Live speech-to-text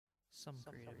Some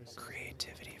creative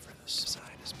Creativity for the side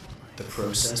is the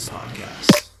Process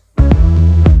Podcast.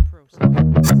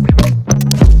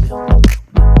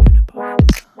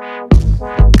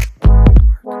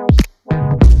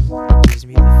 Gives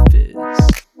me the fizz.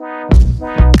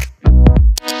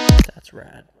 That's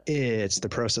rad. It's the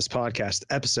Process Podcast,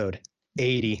 episode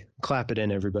 80. Clap it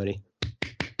in, everybody.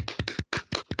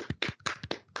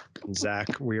 Zach,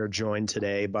 we are joined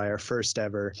today by our first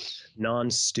ever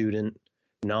non-student,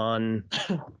 or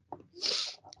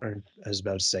I was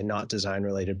about to say not design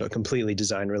related, but completely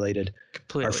design related.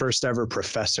 Completely. Our first ever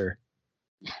professor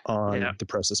on the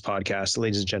Process Podcast.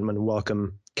 Ladies and gentlemen,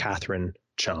 welcome Catherine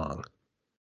Chong.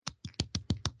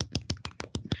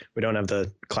 We don't have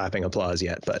the clapping applause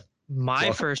yet, but My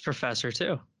welcome. first professor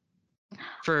too.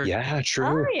 Yeah, true.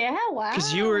 Oh yeah, wow.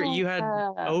 Because you had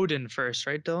Odin first,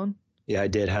 right, Dylan? Yeah, I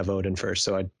did have Odin first,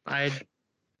 so I had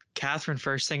Catherine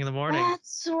first thing in the morning.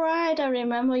 That's right. I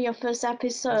remember your first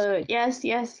episode. Yes.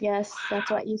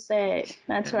 That's what you said.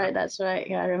 That's right.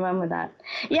 Yeah, I remember that.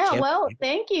 Yeah, well,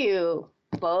 thank you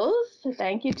both.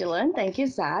 Thank you, Dylan. Thank you,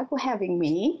 Zach, for having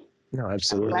me. No, I'm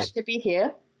absolutely. glad to be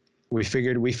here. We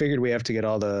figured we have to get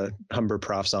all the Humber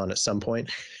profs on at some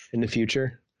point in the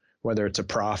future, whether it's a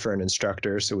prof or an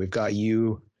instructor. So we've got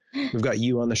you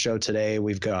on the show today.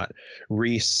 We've got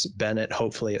Reese Bennett,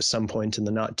 hopefully at some point in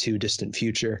the not too distant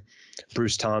future.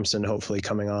 Bruce Thompson, hopefully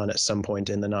coming on at some point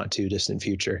in the not too distant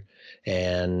future.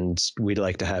 And we'd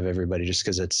like to have everybody just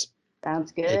because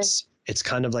Sounds good. it's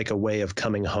kind of like a way of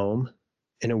coming home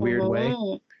in a weird way.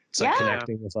 It's like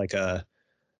connecting with like a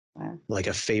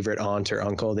favorite aunt or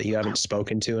uncle that you haven't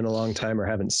spoken to in a long time or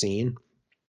haven't seen.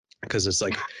 Because it's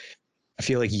like, I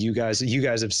feel like you guys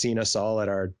have seen us all at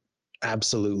our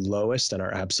absolute lowest and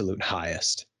our absolute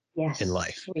highest in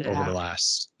life over the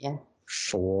last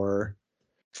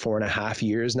 4.5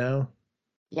 years now.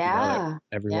 Yeah.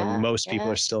 Most people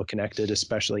are still connected,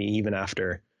 especially even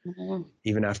after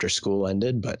school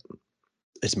ended, but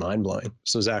it's mind blowing.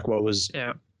 So Zach, what was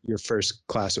your first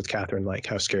class with Catherine like?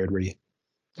 How scared were you?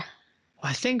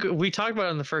 I think we talked about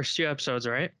it in the first two episodes,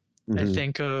 right? Mm-hmm. I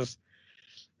think of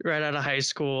right out of high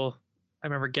school. I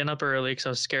remember getting up early because I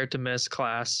was scared to miss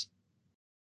class.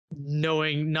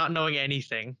 Not knowing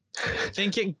anything,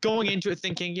 going into it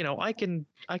thinking, I can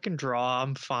draw,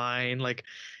 I'm fine. Like,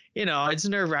 it's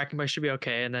nerve wracking, but I should be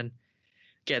okay. And then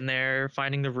getting there,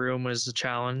 finding the room was a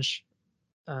challenge.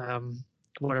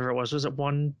 Whatever it was it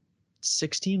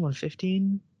 116,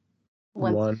 115?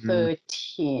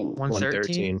 113.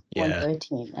 113? Yeah.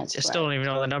 113. That's I still don't even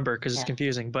know the number because it's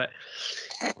confusing. But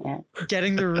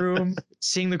getting the room,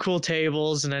 seeing the cool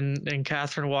tables, and then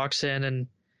Catherine walks in and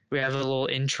we have a little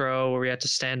intro where we had to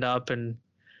stand up and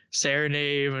say our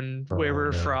name and where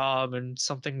we're from and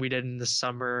something we did in the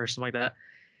summer or something like that.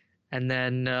 And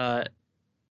then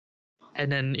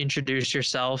introduce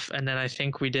yourself. And then I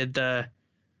think we did that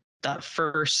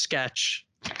first sketch.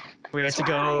 We had to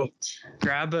go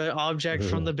grab an object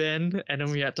from the bin, and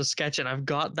then we had to sketch it. I've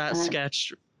got that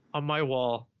sketch on my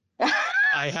wall.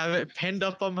 I have it pinned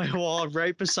up on my wall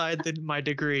right beside my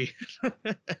degree.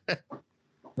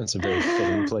 That's a very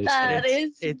fitting place. That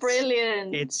is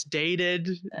brilliant. It's dated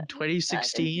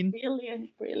 2016.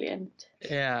 Brilliant.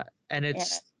 Yeah, and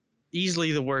it's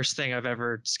easily the worst thing I've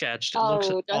ever sketched. It looks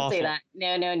awful. Don't say that.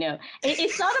 No.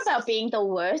 It's not about being the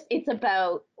worst. It's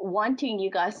about wanting you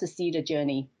guys to see the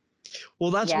journey. Well,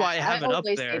 that's why I have it up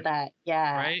there. Say that.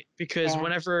 Yeah. Right? Because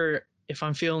if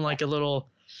I'm feeling like a little,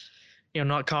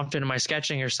 not confident in my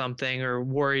sketching or something, or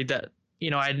worried that,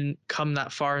 I didn't come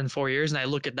that far in 4 years, and I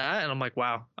look at that and I'm like,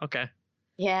 wow, okay.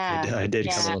 Yeah. I did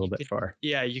come a little bit far.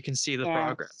 Yeah, you can see the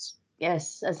progress.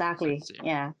 Yes, exactly.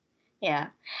 Yeah.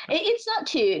 It's not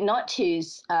to.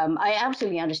 I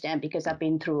absolutely understand because I've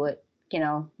been through it,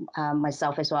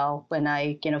 myself as well. When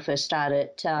I, first started,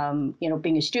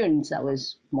 being a student, that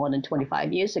was more than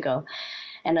 25 years ago,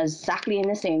 and exactly in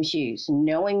the same shoes,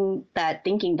 thinking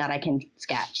that I can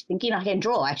sketch, thinking I can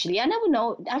draw. Actually, I never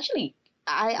know. Actually,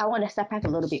 I want to step back a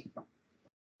little bit.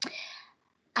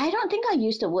 I don't think I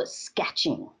used the word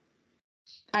sketching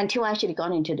until I actually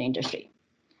got into the industry.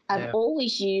 I've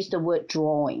always used the word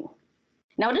drawing.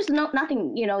 Now, there's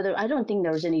nothing, I don't think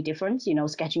there's any difference.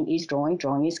 Sketching is drawing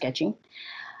is sketching.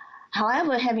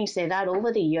 However, having said that,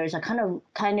 over the years, I kind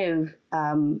of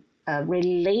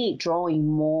relate drawing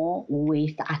more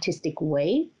with the artistic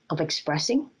way of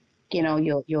expressing,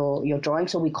 your drawing.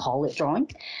 So we call it drawing.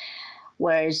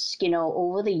 Whereas,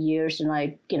 over the years, and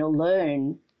I,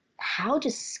 learned how to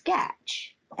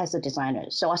sketch as a designer.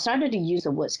 So I started to use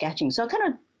the word sketching. So I kind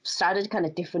of started to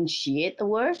differentiate the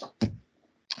word.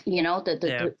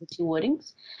 The two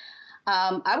wordings.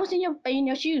 I was in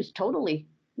your shoes, totally.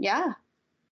 Yeah.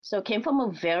 So came from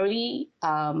a very,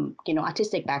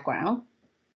 artistic background.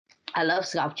 I love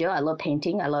sculpture. I love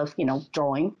painting. I love,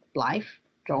 drawing,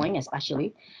 drawing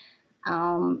especially.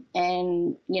 And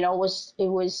it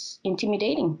was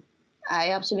intimidating.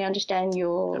 I absolutely understand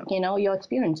your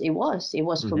experience. It was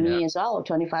for me as well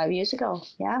 25 years ago.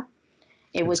 Yeah,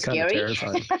 it was It's kind of scary.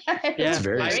 terrifying. It Yeah, was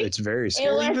scary. It's very It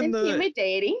scary. was even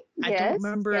intimidating. I don't Yes,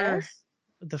 remember yes.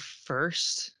 the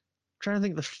first. I'm trying to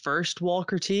think the first wall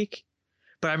critique,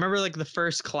 but I remember like the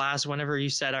first class. Whenever you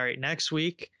said, "All right, next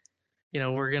week,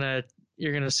 you're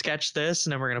gonna sketch this,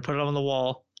 and then we're gonna put it on the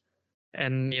wall,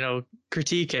 and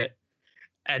critique it."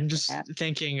 And just Yeah,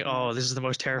 thinking, yeah, "Oh, this is the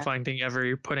most yeah, terrifying thing ever."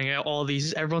 You're putting out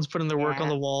everyone's putting their work on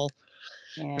yeah, the wall,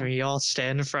 yeah, and you all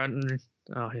stand in front, and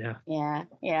oh yeah, yeah,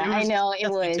 yeah. it I was know it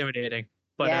definitely was. intimidating.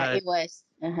 But Yeah, it was.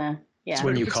 It's Yeah.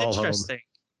 when you it's call home. interesting.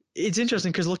 It's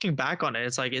interesting because looking back on it,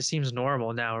 it's like it seems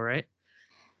normal now, right?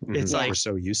 It's Yeah. We're like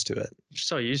so used to it. you're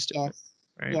so used to it, Yes.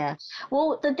 right? Yeah.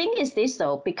 Well, the thing is this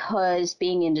though, because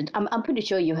being in the, I'm pretty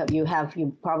sure you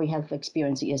probably have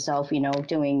experienced it yourself,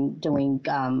 doing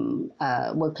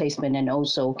work placement and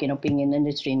also, being in the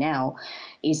industry now,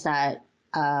 is that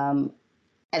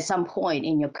at some point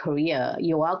in your career,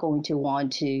 you are going to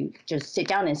want to just sit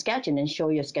down and sketch and then show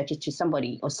your sketches to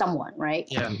somebody or someone, right?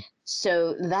 Yeah.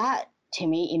 So that to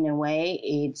me, in a way,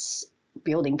 it's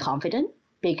building confidence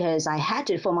because I had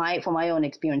to, for my own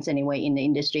experience anyway in the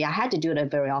industry, I had to do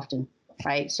that very often,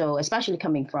 right? So especially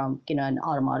coming from an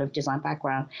automotive design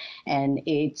background, and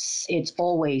it's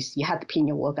always you have to pin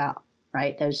your work out,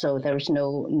 right? There's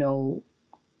no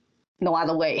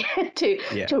other way to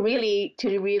Yeah. to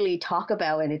really talk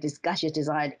about and discuss your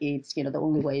design. It's the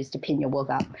only way is to pin your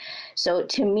work up. So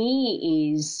to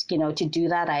me is to do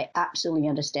that, I absolutely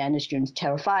understand the students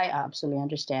terrified. I absolutely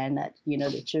understand that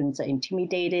the students are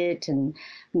intimidated and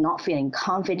not feeling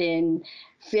confident,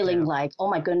 feeling Yeah. like, oh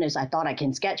my goodness, I thought I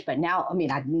can sketch, but now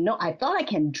I thought I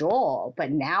can draw,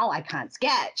 but now I can't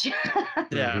sketch.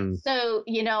 Yeah. Mhm. So,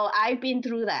 I've been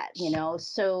through that,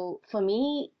 So for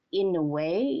me, in a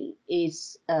way,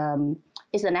 is an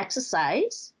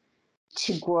exercise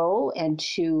to grow and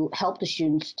to help the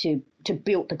students to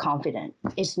build the confidence.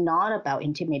 It's not about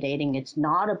intimidating. It's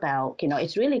not about,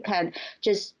 it's really kind of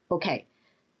just, okay,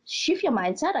 shift your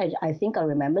mindset. I think I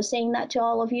remember saying that to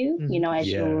all of you, as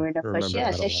you Yeah, were in the I first remember year.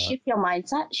 I that a said, lot. shift your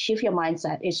mindset, shift your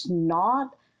mindset. It's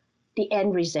not the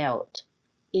end result,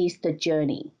 it's the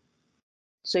journey.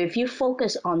 So if you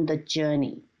focus on the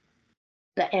journey,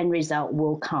 the end result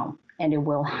will come and it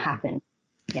will happen.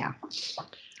 Yeah.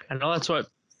 I know that's what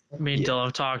me and Yeah. Dylan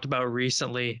have talked about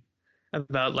recently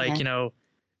about like, Yeah.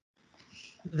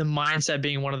 the mindset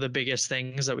being one of the biggest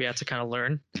things that we have to kind of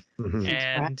learn. Mhm.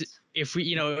 And Correct. if we,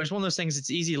 it was one of those things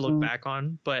it's easy to look Mm, back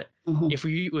on, but mhm, if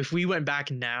we went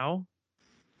back now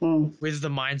mm, with the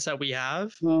mindset we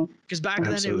have, mm, because back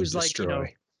then it Absolutely was like,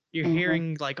 destroy. you're mhm.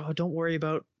 hearing like, oh, don't worry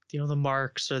about, the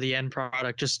marks or the end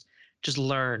product, just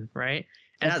learn, right?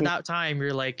 And That's at it. that time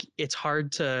you're like, it's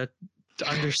hard to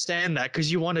understand that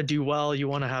because you want to do well, you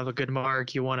want to have a good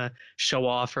mark, you want to show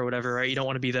off or whatever, right? You don't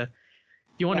want to be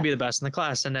you want to Yeah. be the best in the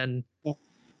class, and then Yeah.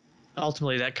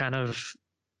 ultimately that kind of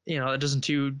it doesn't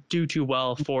do too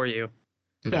well for you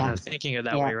kind Yeah. of thinking of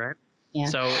that Yeah. way, right? Yeah.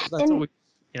 So that's what And we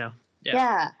yeah.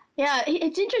 yeah, yeah,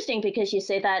 it's interesting because you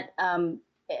say that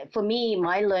for me,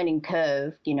 my learning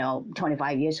curve,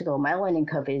 25 years ago, my learning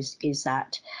curve is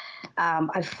that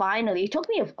I finally, it took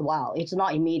me a while. It's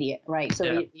not immediate, right? So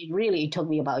Yeah. it really took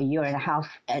me about a year and a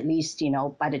half, at least,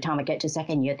 by the time I get to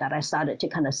second year, that I started to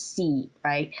kind of see,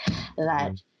 right,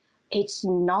 that Mhm. it's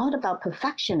not about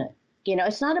perfection.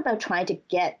 It's not about trying to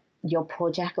get your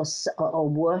project or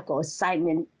work or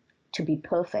assignment to be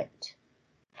perfect.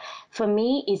 For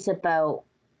me, it's about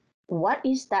what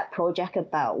is that project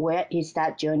about? Where is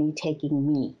that journey taking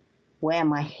me? Where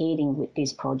am I heading with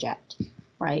this project?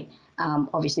 Right?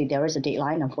 Obviously, there is a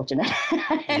deadline, unfortunately.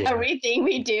 Yeah, Everything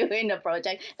we do in the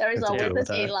project, there is have to always deal a with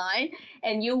that. deadline,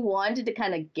 and you want to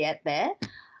kind of get there.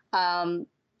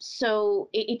 So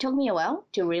it took me a while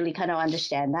to really kind of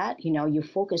understand that. You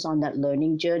focus on that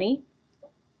learning journey.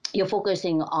 You're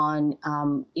focusing on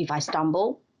if I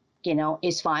stumble,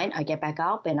 it's fine. I get back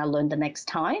up and I learn the next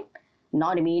time.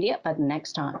 Not immediate, but the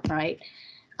next time, right?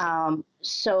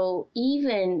 So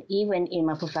even in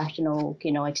my professional,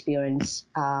 experience,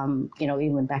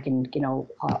 even back in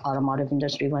automotive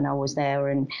industry when I was there,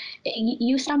 and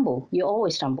you stumble, you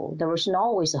always stumble. There was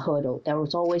always a hurdle. There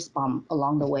was always bump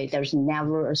along the way. There's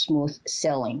never a smooth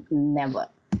sailing, never.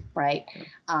 right?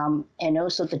 And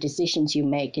also the decisions you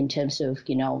make in terms of,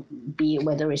 be it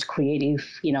whether it's creative,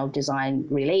 design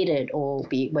related, or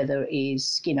be it whether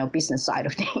it's, business side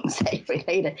of things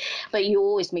related, but you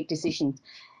always make decisions.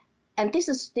 And this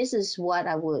is what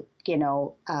I would,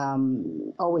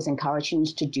 always encourage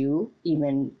students to do,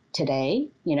 even today,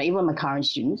 even my current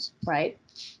students, right?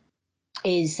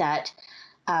 Is that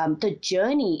the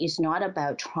journey is not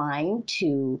about trying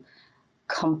to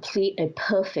complete a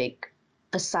perfect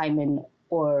assignment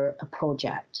or a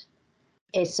project.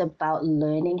 It's about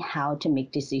learning how to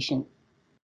make decisions.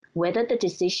 Whether the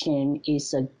decision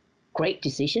is a great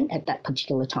decision at that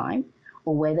particular time,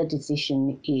 or whether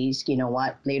decision is,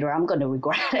 later I'm going to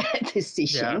regret that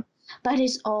decision. Yeah. But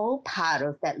it's all part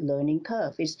of that learning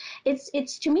curve.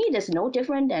 It's to me, there's no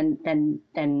different than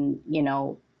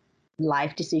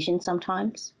life decisions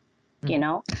sometimes.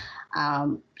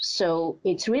 So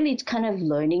it's really kind of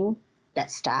learning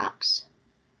that steps,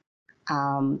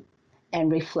 and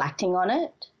reflecting on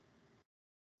it.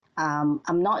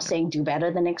 I'm not saying do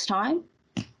better the next time.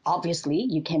 Obviously,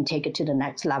 you can take it to the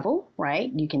next level,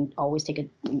 right? You can always take it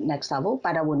next level,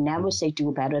 but I will never say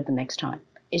do better the next time.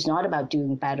 It's not about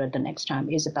doing better the next time.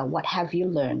 It's about what have you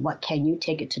learned? What can you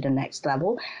take it to the next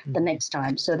level the next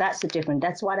time? So that's the difference.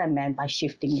 That's what I meant by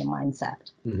shifting your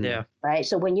mindset. Yeah. Right.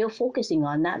 So when you're focusing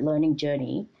on that learning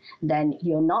journey, then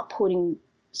you're not putting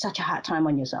such a hard time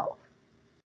on yourself.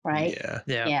 Right.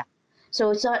 Yeah.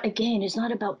 So it's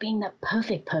not about being that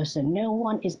perfect person. No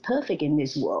one is perfect in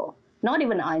this world. Not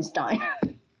even Einstein.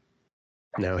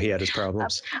 No, he had his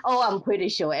problems. I'm pretty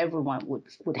sure everyone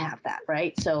would have that,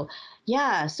 right? So,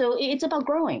 so it's about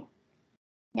growing.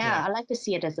 Yeah, I like to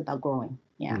see it as about growing.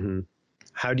 Yeah. Mm-hmm.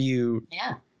 How do you?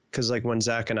 Yeah. Because like when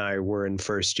Zach and I were in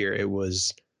first year, it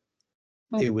was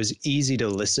easy to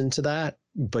listen to that,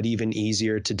 but even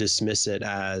easier to dismiss it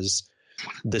as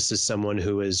this is someone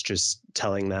who is just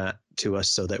telling that to us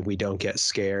so that we don't get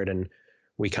scared and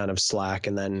we kind of slack,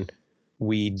 and then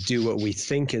we do what we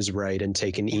think is right and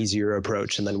take an easier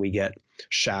approach, and then we get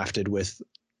shafted with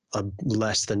a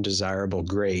less than desirable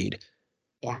grade.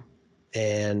 Yeah.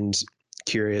 And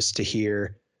curious to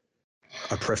hear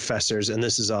a professor's, and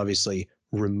this is obviously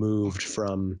removed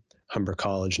from Humber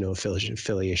College, no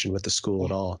affiliation with the school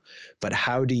at all, but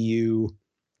how do you,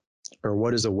 or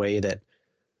what is a way that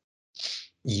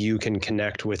you can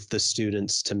connect with the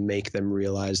students to make them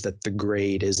realize that the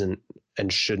grade isn't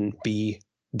and shouldn't be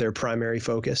their primary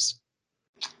focus?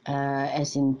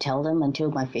 As in tell them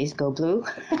until my face go blue.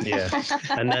 Yeah.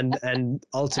 And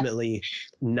ultimately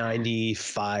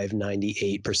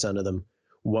 98% of them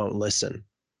won't listen.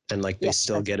 And like they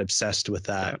still get obsessed with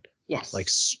that. Yes. Like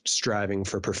striving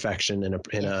for perfection in a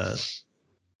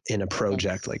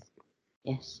project. Like,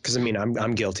 because I mean,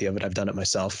 I'm guilty of it. I've done it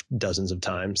myself dozens of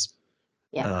times.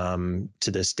 Yeah.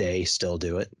 To this day, still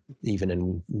do it, even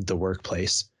in the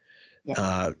workplace.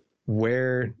 Yeah.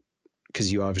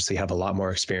 Because you obviously have a lot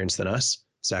more experience than us.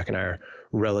 Zach and I are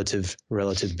relative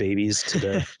babies to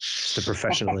the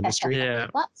professional industry. Yeah.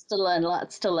 Lots to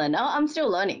learn. I'm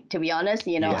still learning, to be honest.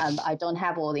 I don't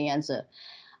have all the answer.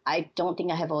 I don't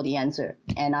think I have all the answer,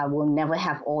 and I will never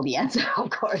have all the answer,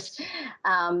 of course.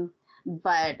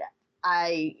 But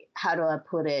how do I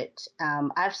put it?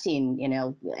 I've seen,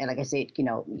 like I said,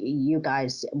 you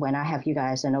guys, when I have you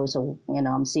guys, and also,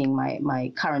 I'm seeing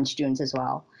my current students as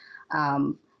well.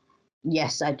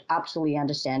 Yes, I absolutely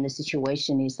understand the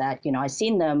situation is that, I've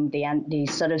seen them, they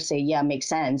sort of say, yeah, makes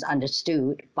sense,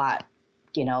 understood, but,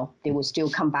 they will still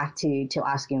come back to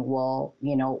asking, well,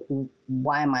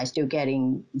 why am I still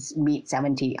getting meet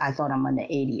 70? I thought I'm under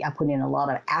 80. I put in a lot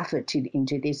of effort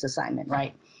into this assignment,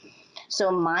 right?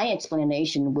 So my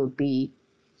explanation would be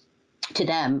to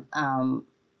them,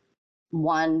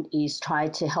 one is try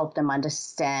to help them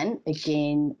understand,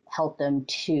 again, help them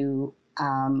to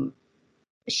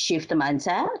shift the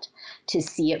mindset to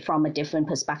see it from a different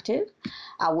perspective.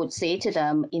 I would say to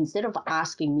them, instead of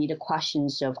asking me the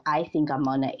questions of, I think I'm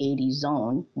on an 80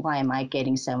 zone, why am I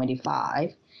getting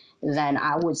 75? Then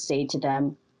I would say to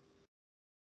them,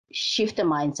 shift the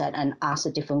mindset and ask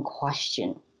a different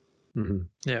question. Mm-hmm.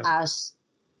 Yeah. Ask,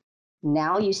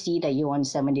 now you see that you're on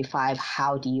 75,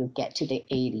 how do you get to the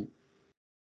 80?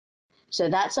 So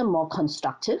that's a more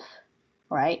constructive,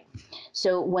 right?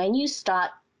 So when you start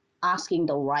asking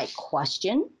the right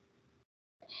question,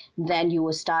 then you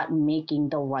will start making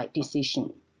the right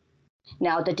decision.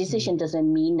 Now, the decision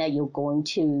doesn't mean that you're going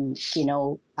to,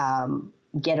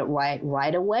 get it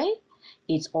right away.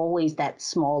 It's always that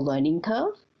small learning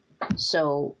curve.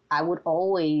 So I would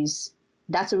always,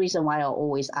 that's the reason why I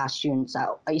always ask students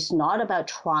out. It's not about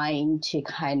trying to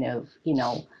kind of,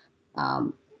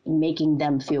 making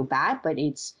them feel bad, but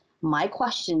it's my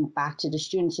question back to the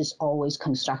students is always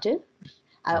constructive.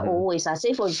 I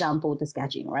say, for example, the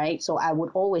sketching, right? So I would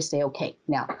always say, okay,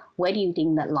 now, where do you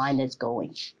think that line is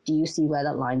going? Do you see where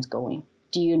that line's going?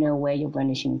 Do you know where your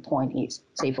vanishing point is?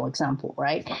 Say, for example,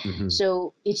 right?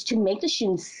 So it's to make the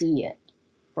students see it,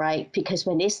 right? Because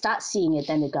when they start seeing it,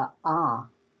 then they go,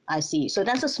 I see. So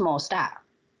that's a small step,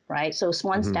 right? So it's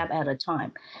one step at a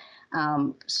time.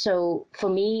 So for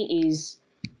me is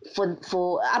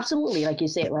for absolutely, like you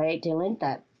said, right, Dylan,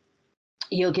 that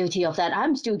you're guilty of that.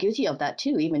 I'm still guilty of that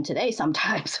too, even today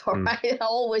sometimes. All right, I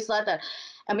always thought that.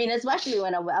 I mean, especially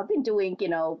when I've been doing,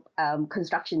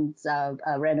 constructions,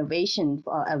 renovation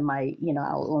of my,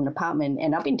 our own apartment,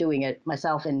 and I've been doing it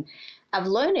myself, and I've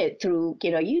learned it through,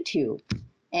 YouTube.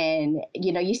 And,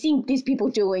 you see these people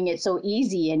doing it so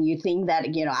easy and you think that,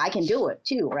 I can do it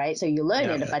too, right? So you learn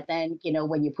it. But then,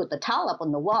 when you put the tile up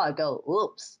on the wall, I go,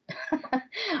 oops,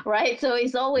 right? So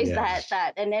it's always that.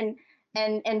 And then,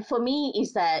 and for me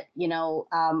is that,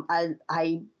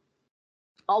 I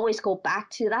always go back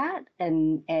to that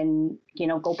and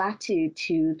go back to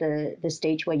the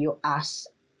stage where you ask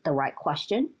the right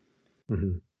question.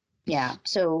 Yeah.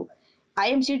 So I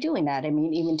am still doing that. I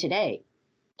mean, even today.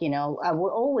 I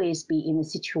will always be in a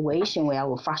situation where I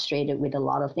will frustrated with a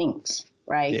lot of things,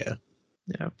 right?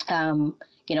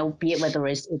 Be it whether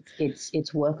it's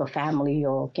work or family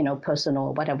or personal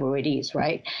or whatever it is,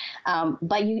 right?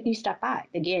 But you step back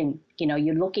again.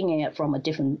 You're looking at it from a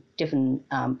different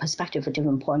perspective, a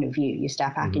different point of view. You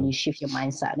step back and you shift your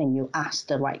mindset and you ask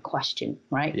the right question,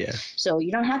 right? Yeah. So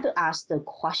you don't have to ask the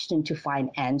question to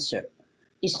find answer.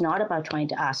 It's not about trying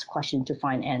to ask questions to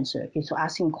find answer. It's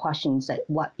asking questions that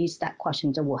what is that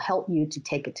question that will help you to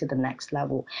take it to the next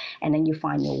level, and then you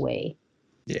find your way.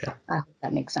 Yeah, I hope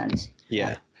that makes sense.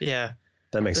 Yeah.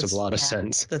 That makes a lot of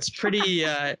sense. That's pretty.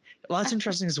 Well, that's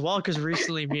interesting as well because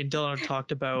recently me and Dylan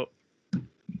talked about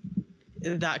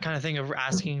that kind of thing of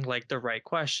asking like the right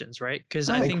questions, right?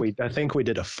 Because I think we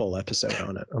did a full episode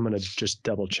on it. I'm gonna just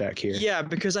double check here. Yeah,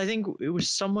 because I think it was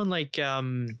someone like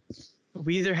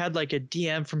we either had like a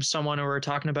DM from someone or we were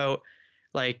talking about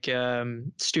like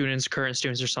current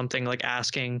students or something, like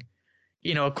asking,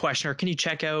 a question, or can you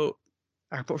check out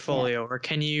our portfolio, or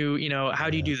can you, how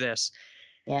do you do this?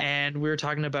 And we were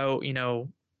talking about,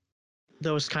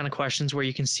 those kind of questions where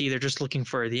you can see they're just looking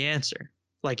for the answer,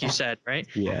 like you said, right?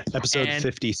 Yeah. Episode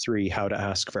 53, how to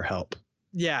ask for help.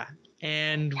 Yeah.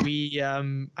 And we,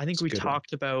 I think we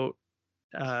talked about,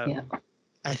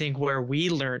 I think where we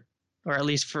learned, or at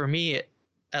least for me,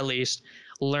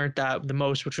 learned that the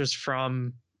most, which was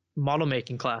from model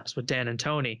making class with Dan and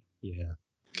Tony. Yeah.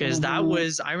 Because that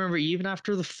was, I remember even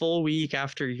after the full week,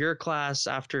 after your class,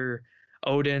 after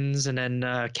Odin's, and then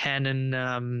Ken and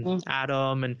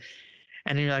Adam,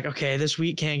 and you're like, okay, this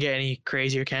week can't get any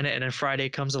crazier, can it? And then Friday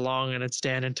comes along and it's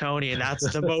Dan and Tony, and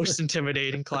that's the most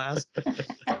intimidating class.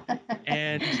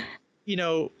 And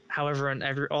however, and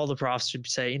all the profs would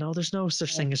say, there's no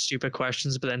such thing as stupid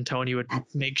questions, but then Tony would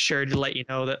make sure to let you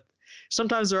know that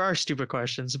sometimes there are stupid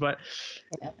questions, but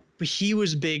he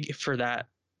was big for that,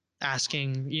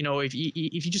 asking, if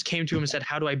you just came to him and said,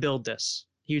 how do I build this?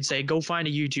 He would say, go find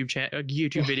a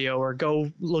YouTube video or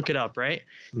go look it up, right?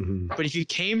 But if you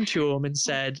came to him and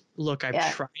said, look,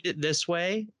 I've tried it this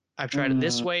way, I've tried it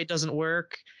this way, it doesn't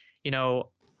work,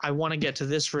 I want to get to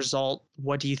this result.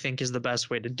 What do you think is the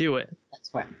best way to do it? That's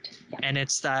right. Yeah. And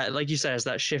it's that, like you said, it's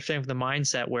that shifting of the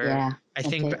mindset where I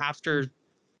think after,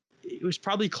 it was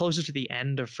probably closer to the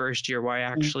end of first year where I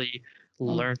actually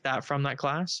learned that from that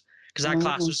class. Because that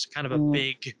class was kind of a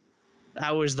big,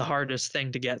 that was the hardest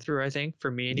thing to get through, I think,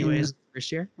 for me anyways,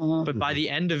 first year. But by the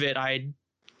end of it, I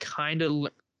kind of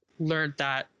learned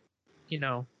that,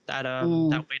 that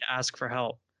way to ask for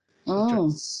help.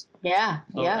 Which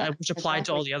applied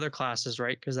to all the other classes,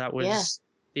 right? Because that was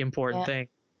the important thing.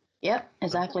 Yep,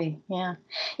 exactly. Yeah.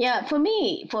 For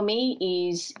me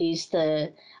is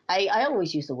the I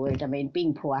always use the word. I mean,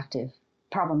 being proactive,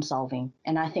 problem solving,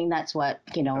 and I think that's what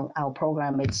our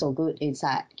program is so good. Is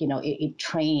that it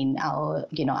train our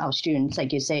our students,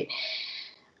 like you say.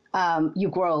 You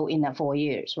grow in that 4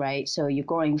 years, right? So you're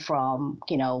growing from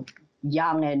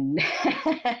young and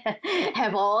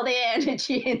have all the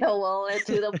energy in the world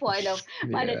to the point of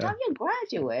by the time you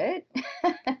graduate.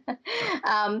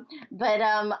 But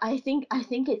I think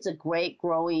it's a great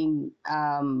growing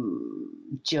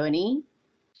journey.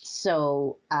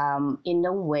 So in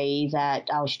a way that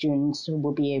our students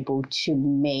will be able to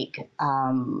make,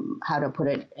 how to put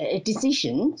it,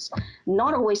 decisions,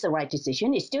 not always the right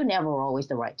decision. It's still never always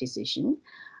the right decision.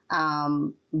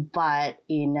 But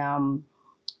in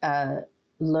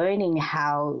learning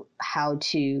how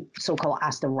to so-called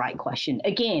ask the right question.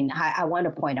 Again, I want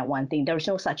to point out one thing. There's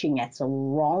no such thing as a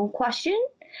wrong question,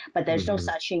 but there's no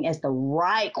such thing as the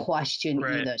right question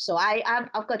either. So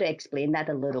I've got to explain that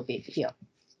a little bit here.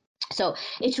 So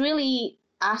it's really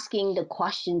asking the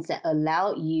questions that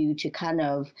allow you to kind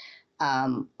of,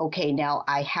 okay, now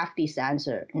I have this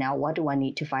answer. Now, what do I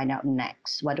need to find out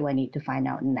next? What do I need to find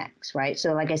out next, right?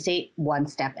 So like I say, one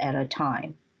step at a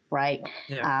time, right?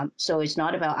 Yeah. So it's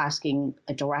not about asking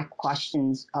a direct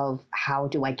questions of how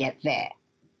do I get there,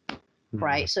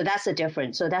 right? So that's the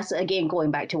difference. So that's, again,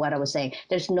 going back to what I was saying.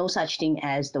 There's no such thing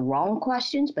as the wrong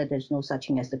questions, but there's no such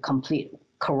thing as the complete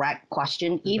correct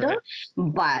question either.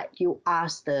 Right. But you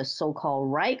ask the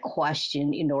so-called right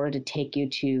question in order to take you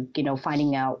to,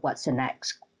 finding out what's the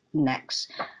next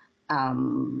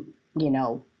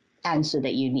answer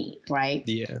that you need, right?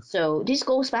 Yeah. So this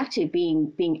goes back to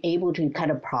being able to kind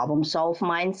of problem solve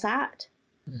mindset,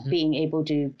 being able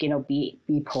to, be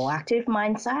proactive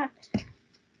mindset.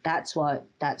 That's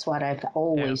what I've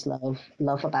always love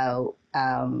about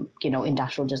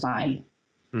industrial design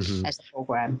as a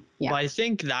program. Yeah. Well, I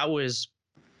think that was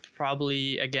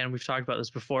probably, again, we've talked about this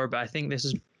before, but I think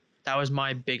that was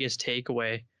my biggest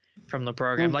takeaway from the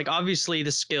program. Like, obviously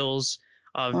the skills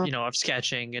of of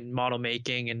sketching and model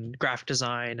making and graphic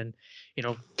design and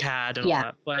CAD and all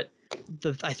that, but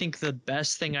I think the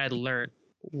best thing I learned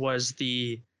was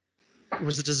the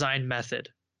design method,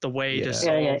 the way to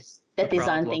solve the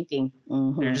design problem. thinking.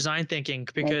 Your design thinking,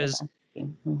 because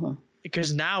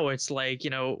now it's like,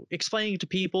 explaining to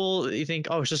people, you think,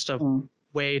 oh, it's just a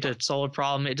way to solve a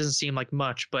problem. It doesn't seem like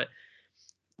much, but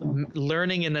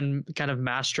learning and then kind of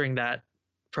mastering that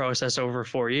process over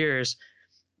 4 years.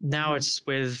 Now it's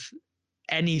with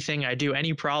anything I do,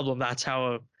 any problem, that's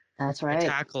how that's right. I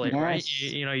tackle it, right?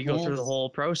 You go through the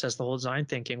whole process, the whole design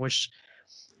thinking, which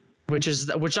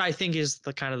I think is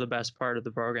the kind of the best part of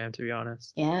the program, to be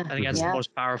honest. Yeah. I think that's the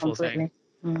most powerful thing.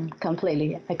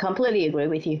 Completely. I completely agree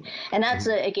with you. And that's,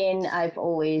 again, I've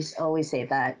always said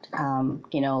that,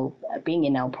 being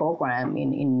in our program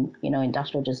in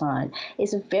industrial design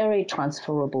is a very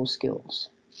transferable skills.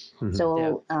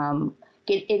 So,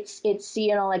 it's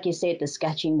like you said, the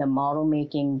sketching, the model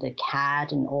making, the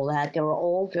CAD and all that, they're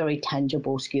all very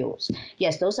tangible skills.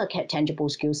 Yes, those are tangible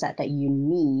skill set that you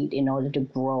need in order to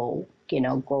grow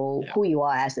who you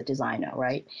are as a designer,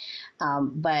 right?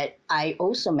 But I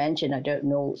also mentioned, I don't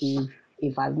know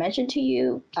if I've mentioned to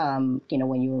you, when you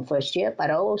were in first year, but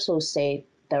I also say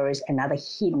there is another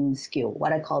hidden skill,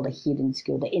 what I call the hidden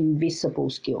skill, the invisible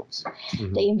skills.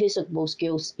 The invisible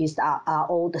skills are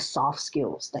all the soft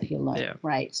skills that you learn,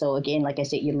 right? So again, like I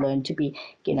said, you learn to be,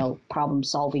 problem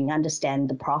solving, understand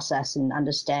the process and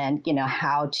understand,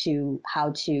 how to,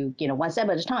 one step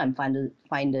at a time,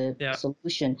 find a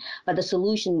solution. But the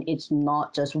solution, it's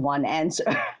not just one answer,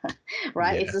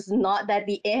 right? It's just not that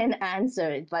the end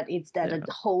answer, but it's that the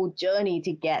whole journey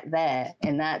to get there.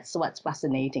 And that's what's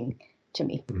fascinating to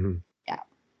me. Yeah.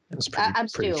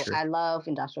 I love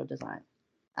industrial design.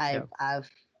 I've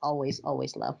always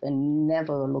loved and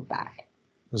never look back.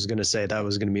 I was going to say that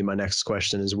was going to be my next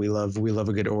question. Is we love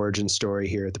a good origin story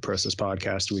here at the Process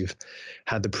Podcast. We've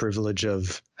had the privilege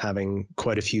of having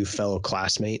quite a few fellow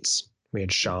classmates. We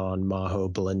had Sean,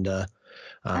 Maho, Belinda,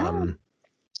 and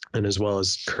as well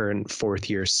as current fourth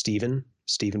year Stephen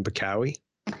Bacowie.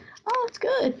 Oh, it's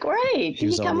good. Great.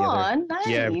 Did he come on? Nice.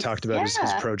 Yeah, we talked about his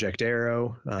Project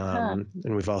Arrow. And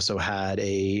we've also had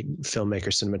a filmmaker,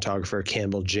 cinematographer,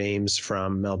 Campbell James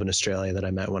from Melbourne, Australia, that I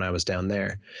met when I was down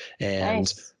there.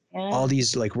 And all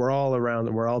these, like, we're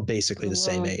all basically the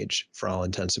same age for all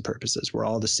intents and purposes. We're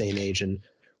all the same age and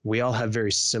we all have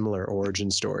very similar origin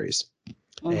stories.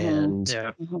 And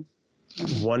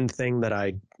one thing that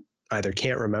I either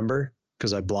can't remember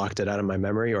because I blocked it out of my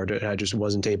memory, or I just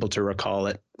wasn't able to recall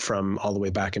it from all the way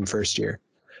back in first year,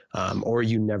 or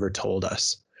you never told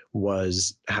us,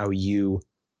 was how you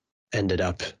ended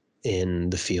up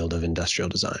in the field of industrial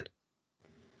design.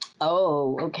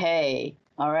 Oh, okay.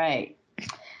 All right.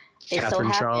 It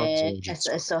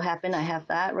so happened I have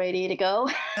that ready to go.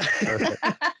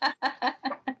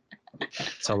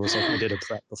 It's almost like we did a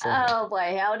prep before. Oh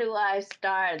boy, how do I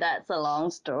start? That's a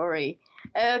long story.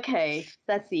 Okay,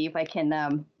 let's see if I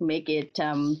can make it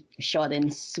short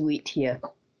and sweet here.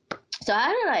 So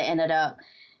how did I ended up?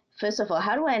 First of all,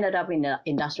 how do I ended up in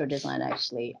industrial design?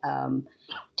 Actually,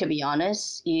 to be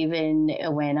honest, even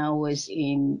when I was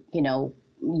in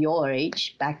your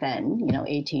age back then,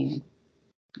 18,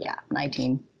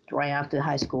 19, right after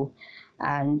high school,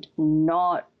 and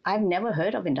I've never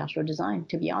heard of industrial design,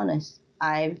 to be honest.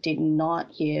 I did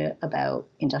not hear about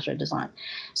industrial design.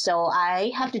 So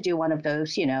I have to do one of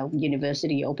those,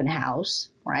 university open house,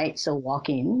 right? So walk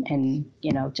in and,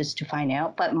 just to find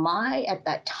out. But at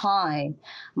that time,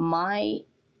 my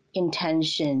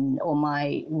intention or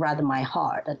my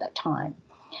heart at that time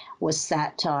was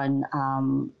set on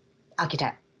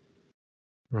architect.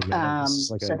 So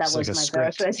that was my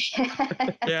very first.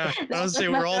 Yeah, honestly,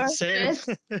 we're all the same.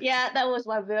 Yeah, that was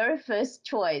my very first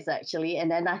choice actually, and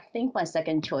then I think my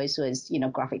second choice was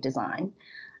graphic design.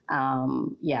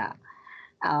 Yeah,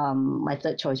 my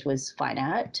third choice was fine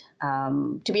art.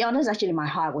 To be honest, actually, my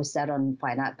heart was set on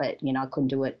fine art, but I couldn't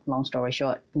do it. Long story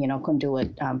short, couldn't do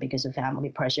it because of family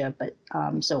pressure. But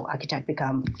so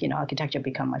architecture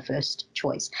become my first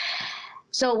choice.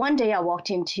 So one day I walked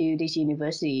into this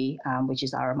university, which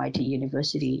is RMIT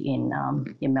University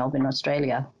in Melbourne,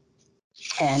 Australia,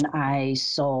 and I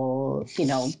saw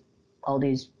all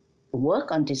these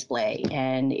work on display,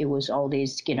 and it was all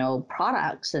these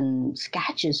products and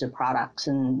sketches of products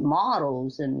and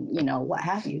models and what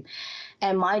have you,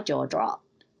 and my jaw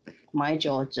dropped. My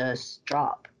jaw just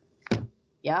dropped.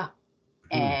 Yeah,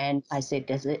 and I said,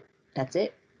 "That's it. That's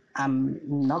it. I'm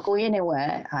not going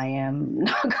anywhere. I am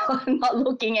not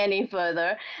looking any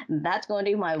further. That's going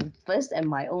to be my first and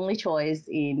my only choice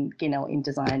in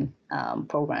design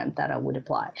program that I would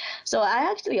apply." So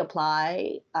I actually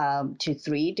applied to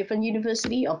 3 different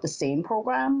universities of the same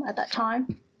program at that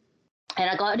time. And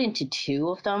I got into 2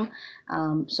 of them.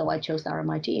 So I chose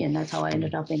RMIT, and that's how I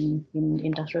ended up in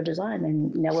industrial design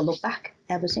and never looked back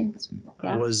ever since.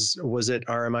 Yeah. Was it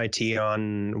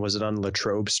RMIT was it on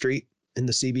Latrobe Street in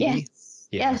the CBD? Yes.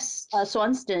 Yeah. Yes.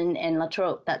 Swanston and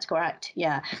Latrobe. That's correct.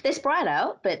 Yeah. They're spread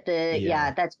out, but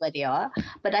that's where they are.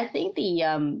 But I think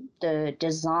the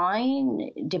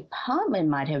design department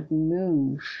might have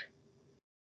moved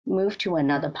to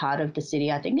another part of the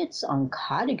city. I think it's on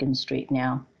Cardigan Street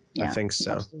now. Yeah, I think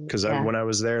so. Because when I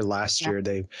was there last year,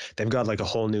 they've got like a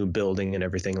whole new building and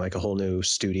everything, like a whole new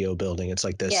studio building. It's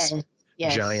like this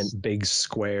giant big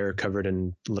square covered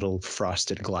in little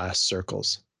frosted glass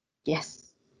circles.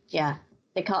 Yes. Yeah.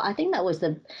 They call it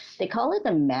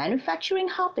the manufacturing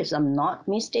hub, if I'm not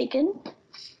mistaken.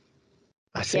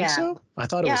 I think so. I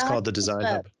thought it was called the design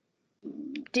hub.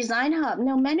 Design hub.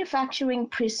 No, manufacturing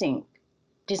precinct.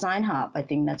 Design hub. I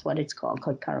think that's what it's called.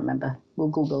 I can't remember. We'll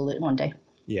Google it one day.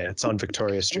 Yeah, it's on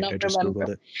Victoria Street. I just Googled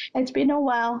it. It's been a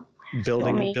while.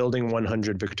 Building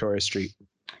 100 Victoria Street.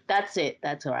 That's it.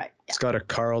 That's all right. Yeah. It's got a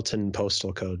Carlton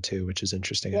postal code too, which is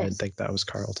interesting. Yes. I didn't think that was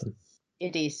Carlton.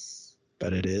 It is.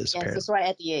 But it is. Yes, apparently. It's right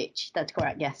at the edge. That's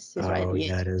correct. Yes, it's right at the edge.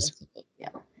 Yeah, it is. Yeah.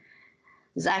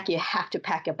 Zach, you have to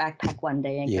pack your backpack one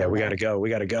day. And we gotta go. We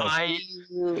gotta go.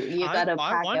 You gotta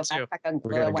pack your backpack and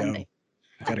go one day.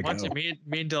 Gotta go. Me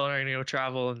and Dylan are gonna go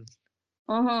travel and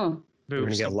move. We're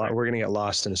gonna get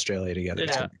lost in Australia together.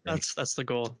 Yeah, that's the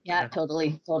goal. Yeah,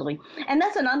 totally. And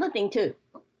that's another thing too,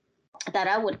 that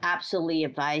I would absolutely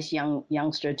advise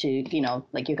youngster to,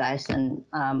 like you guys, and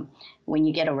when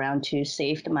you get around to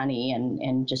save the money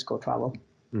and just go travel.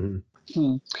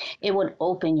 Mm-hmm. It would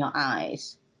open your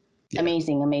eyes. Yeah.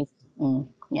 Amazing.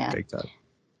 Yeah. Big time.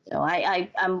 So I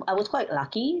was quite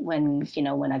lucky when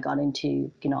I got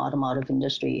into automotive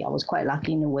industry. I was quite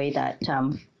lucky in a way that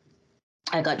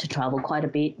I got to travel quite a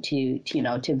bit to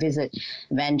visit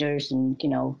vendors and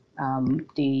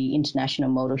the international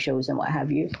motor shows and what have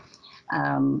you,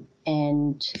 and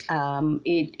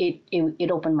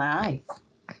it opened my eyes.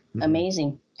 Mm-hmm.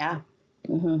 Amazing, yeah.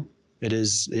 Mm-hmm. It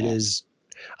is.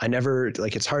 I never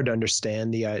it's hard to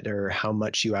understand or how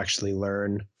much you actually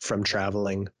learn from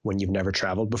traveling when you've never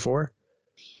traveled before.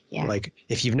 Yeah. Like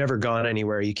if you've never gone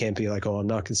anywhere, you can't be like,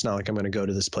 it's not like I'm going to go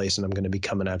to this place and I'm going to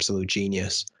become an absolute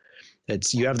genius.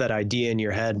 You have that idea in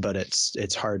your head, but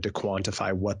it's hard to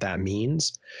quantify what that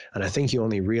means. And I think you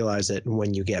only realize it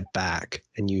when you get back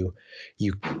and you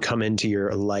come into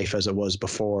your life as it was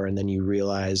before, and then you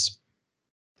realize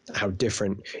how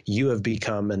different you have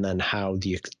become, and then how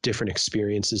the different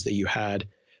experiences that you have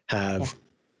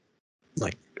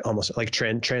like almost like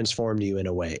transformed you in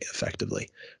a way, effectively.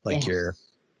 Like you're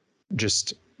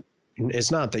just,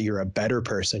 it's not that you're a better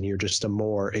person, you're just a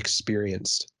more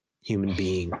experienced human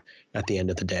being at the end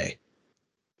of the day.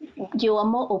 You are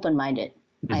more open-minded.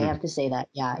 Mm-hmm. I have to say that.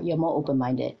 Yeah, you're more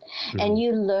open-minded, mm-hmm. and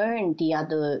you learn the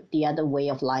other way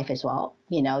of life as well.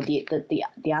 The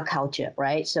our culture,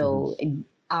 right? So mm-hmm.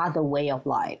 other way of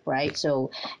life, right?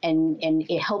 So and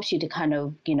it helps you to kind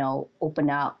of open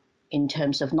up in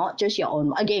terms of not just your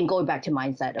own. Again, going back to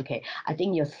mindset. Okay, I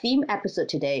think your theme episode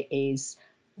today is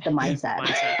the mindset.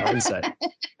 Mindset.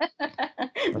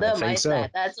 The mindset. So.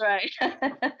 That's right.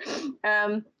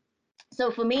 So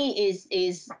for me is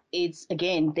it's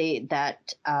again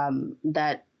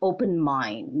that open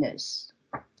mindedness.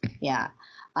 Yeah.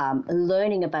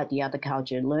 Learning about the other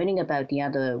culture, learning about the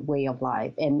other way of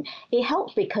life. And it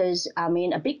helps because, I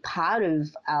mean, a big part of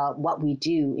what we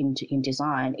do in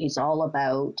design is all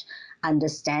about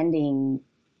understanding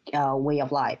way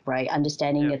of life, right?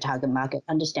 Understanding your target market,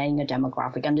 understanding your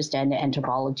demographic, understanding the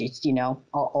anthropologists,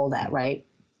 all that, right?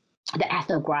 The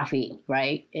ethnography,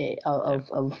 right, of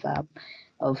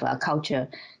culture.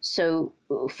 So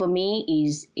for me,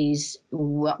 is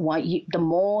what you, the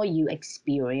more you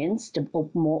experience, the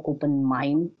more open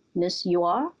mindedness you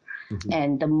are, Mhm.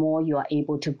 and the more you are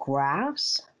able to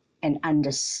grasp and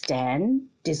understand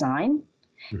design,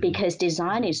 Mhm. because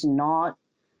design is not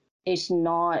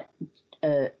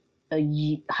a,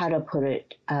 how to put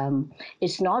it,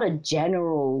 it's not a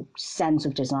general sense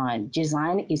of design.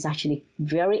 Design is actually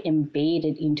very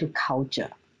embedded into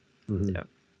culture, Mhm. Yeah.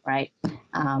 right?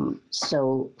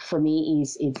 So for me,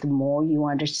 is the more you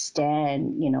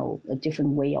understand, a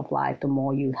different way of life, the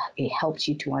more it helps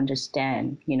you to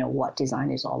understand, what design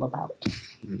is all about.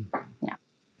 Mhm. Yeah.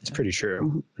 It's pretty true.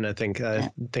 Mhm. And I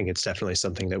think it's definitely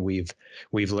something that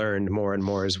we've learned more and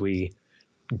more as we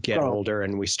get Grow. older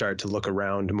and we start to look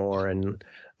around more and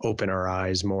open our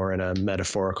eyes more in a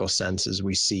metaphorical sense, as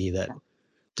we see that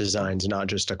design's not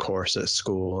just a course at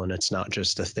school, and it's not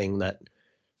just a thing that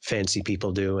fancy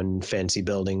people do in fancy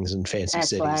buildings and fancy That's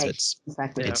cities. right. It's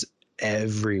Exactly. Yeah. it's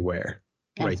everywhere,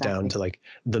 right down Exactly. to like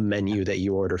the menu that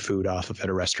you order food off of at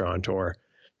a restaurant, or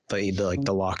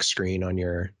the lock screen on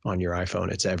your iPhone.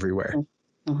 It's everywhere.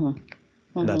 Mm-hmm.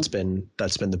 Mm-hmm. That's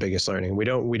been the biggest learning. We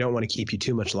don't want to keep you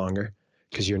too much longer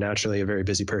because you're naturally a very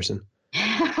busy person.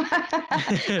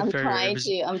 Very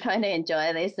I'm trying to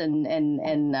enjoy this and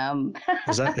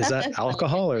Is that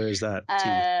alcohol or is that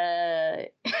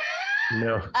tea?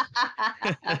 No.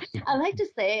 I like to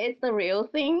say it's the real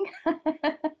thing.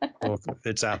 Well,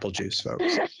 it's apple juice, folks.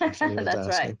 If anyone's That's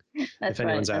right. asking, That's if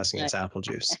anyone's right. asking, it's apple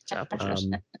juice. It's apple juice.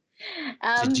 Did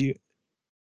Um, you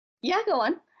yeah, go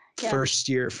on. Yeah. first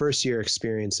year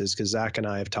experiences? Because Zach and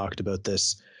I have talked about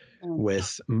this Mm.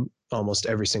 with almost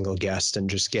every single guest, and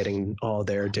just getting all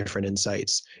their different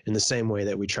insights in the same way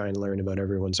that we try and learn about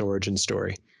everyone's origin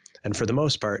story. And for the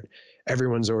most part,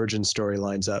 everyone's origin story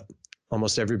lines up.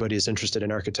 Almost everybody is interested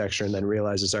in architecture and then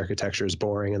realizes architecture is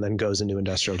boring and then goes into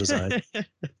industrial design.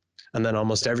 And then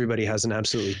almost everybody has an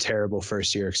absolutely terrible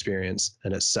first year experience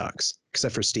and it sucks,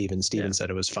 except for Steven. Steven said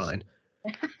it was fine.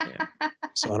 Yeah.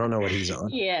 So I don't know what he's on.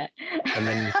 Yeah. And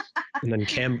then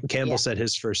Campbell Yeah. said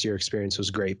his first year experience was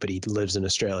great, but he lives in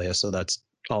Australia, so that's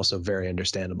also very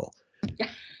understandable.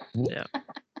 Yeah.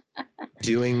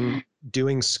 Doing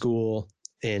school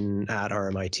at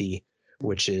RMIT,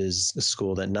 which is a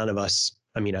school that none of us,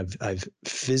 I mean, I've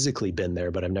physically been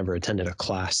there, but I've never attended a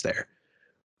class there.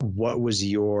 What was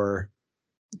your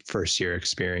first year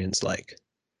experience like?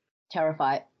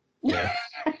 Terrified. Yeah.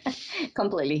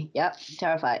 Completely. Yep.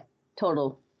 Terrified.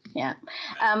 Total. Yeah.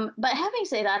 But having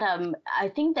said that, I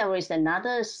think there was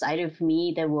another side of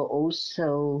me that were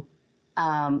also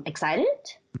excited.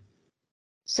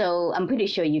 So I'm pretty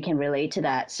sure you can relate to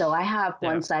that. So I have Yeah.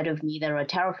 one side of me that are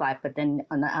terrified, but then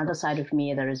on the other side of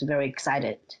me that is very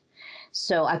excited.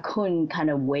 So I couldn't kind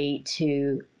of wait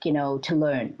to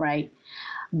learn, right?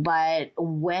 But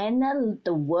when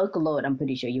the workload, I'm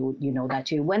pretty sure you know that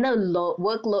too. When the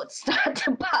workload start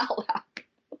to pile up,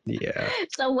 Yeah.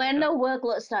 so when the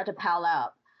workload start to pile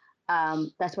up,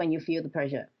 that's when you feel the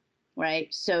pressure,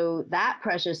 right? So that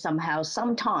pressure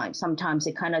sometimes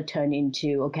it kind of turn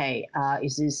into, okay,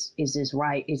 is this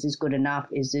right? Is this good enough?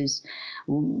 Is this,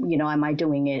 am I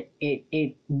doing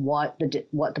it what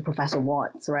the professor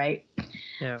wants, right?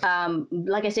 Yeah.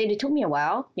 Like I said, it took me a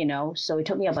while, so it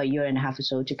took me about a year and a half or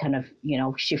so to kind of,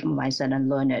 shift my mindset and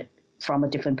learn it from a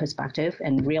different perspective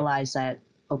and realize that,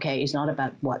 okay, it's not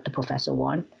about what the professor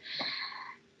wants.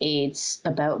 It's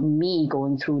about me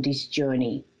going through this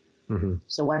journey. Mm-hmm.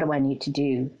 So what do I need to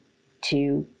do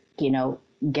to,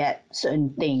 get certain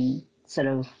things sort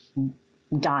of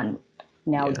done?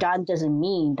 Now, done doesn't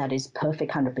mean that it's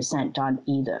perfect 100% done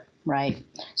either, right?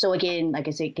 So again, like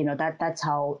I said, that's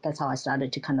how I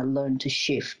started to kind of learn to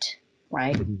shift,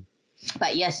 right? Mm-hmm.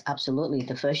 But yes, absolutely,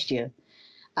 the first year.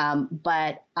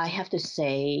 But I have to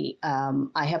say,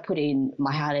 I have put in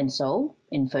my heart and soul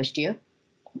in first year.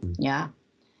 Yeah.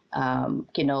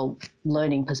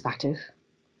 Learning perspective.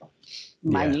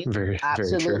 Mind you, very, very true.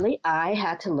 absolutely. I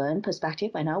had to learn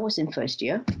perspective when I was in first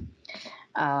year.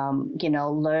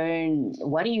 Learn,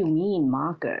 what do you mean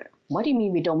marker? What do you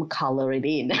mean we don't color it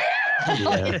in?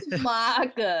 Yeah. It's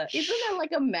marker. Isn't that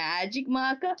like a magic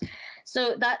marker?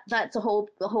 So that's the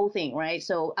whole thing, right?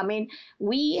 So I mean,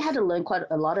 we had to learn quite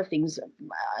a lot of things,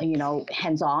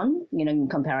 hands on, in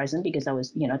comparison, because that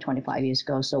was 25 years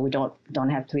ago. So we don't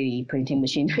have 3D printing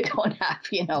machine, we don't have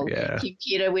Yeah.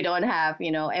 computer, we don't have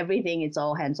everything. It's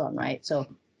all hands on, right? So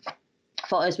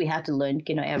for us, we had to learn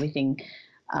everything,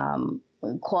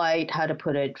 quite, how to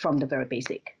put it, from the very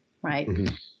basic, right?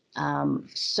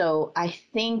 So I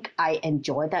think I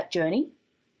enjoyed that journey.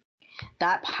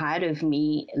 That part of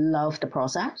me loved the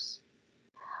process,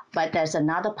 but there's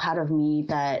another part of me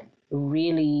that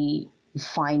really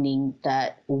finding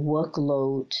that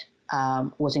workload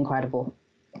was incredible.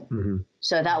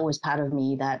 So that was part of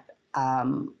me that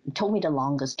took me the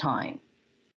longest time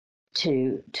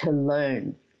to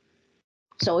learn.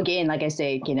 So again, like I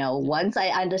said, once I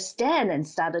understand and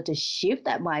started to shift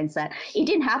that mindset, it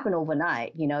didn't happen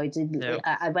overnight.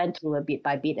 I went through a bit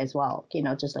by bit as well,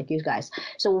 just like you guys.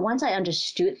 So once I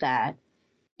understood that,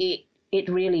 it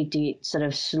really did sort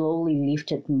of slowly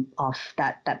lifted off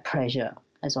that pressure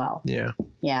as well.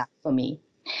 Yeah, for me.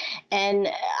 And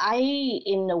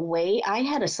in a way, I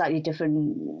had a slightly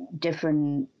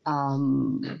different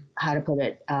how to put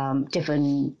it,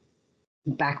 different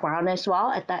background as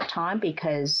well at that time,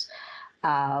 because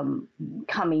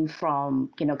coming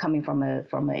from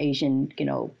an Asian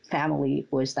family,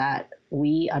 was that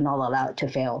we are not allowed to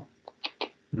fail.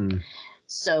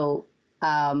 So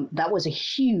that was a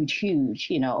huge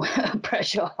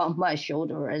pressure on my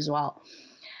shoulder as well.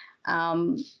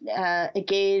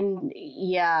 Again,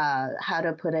 how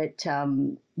to put it,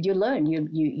 you learn,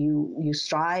 you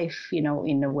strive, in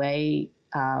a way,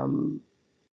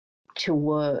 to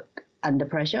work under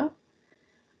pressure.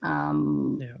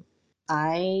 I'm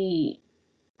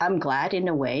glad in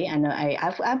a way, and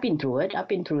I've been through it. I've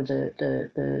been through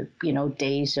the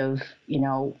days of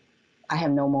I have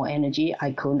no more energy.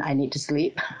 I need to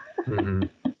sleep.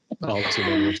 All too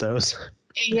many of those.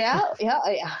 Yeah,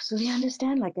 I absolutely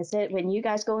understand. Like I said, when you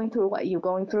guys going through what you're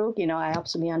going through, I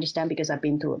absolutely understand, because I've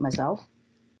been through it myself.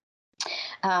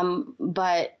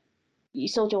 But you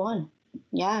soldier on.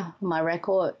 Yeah, my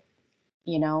record.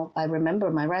 I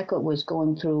remember my record was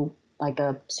going through like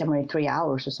a 73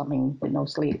 hours or something with no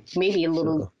sleep. Maybe a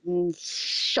little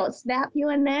short snap here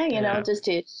and there,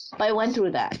 but I went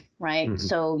through that, right?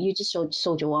 So you just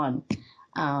soldier on.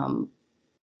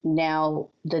 Now,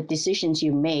 the decisions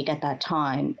you make at that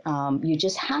time, you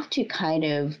just have to kind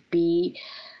of be,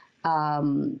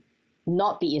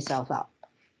 not beat yourself up.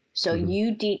 So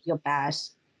you did your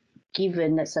best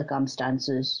given the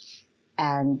circumstances,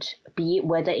 and be it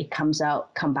whether it come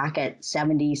back at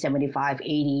 70, 75,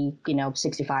 80,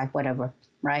 65, whatever,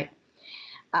 right?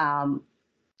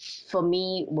 For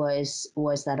me was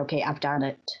that, okay, I've done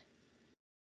it.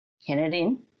 Hand it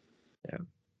in.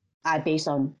 I based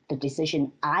on the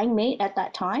decision I made at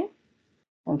that time.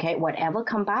 Okay, whatever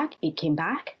come back, it came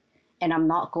back, and I'm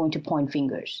not going to point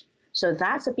fingers. So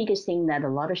that's the biggest thing that a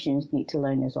lot of students need to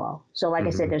learn as well. So like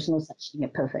I said, there's no such thing as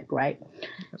perfect, right?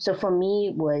 So for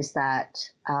me was that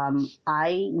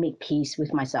I make peace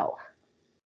with myself.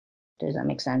 Does that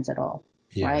make sense at all?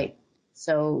 Right?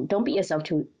 So don't beat yourself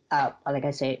too up. Like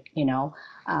I said,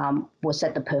 was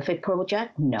that the perfect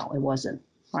project? No, it wasn't,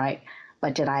 right?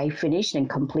 But did I finish and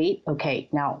complete? Okay,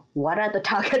 now what are the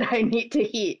target I need to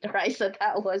hit, right? So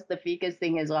that was the biggest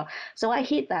thing as well. So I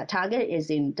hit that target, is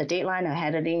in the deadline, I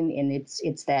had it in, and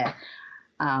it's there.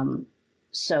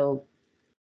 So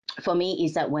for me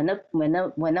is that when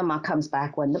the mark comes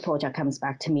back, when the project comes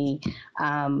back to me,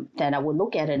 then I would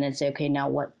look at it and say, okay, now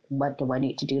what do I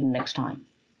need to do the next time,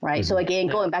 right? So again,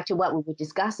 going back to what we were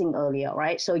discussing earlier,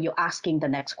 right? So you're asking the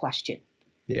next question,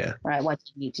 right? What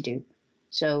do you need to do?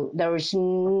 So there is,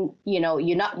 you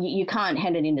can't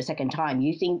hand it in the second time.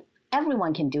 You think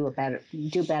everyone can do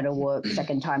better work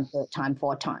second time, third time,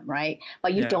 fourth time, right?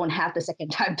 But you don't have the second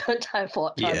time, third time,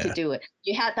 fourth time to do it.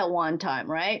 You had that one time,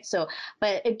 right? So,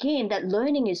 but again, that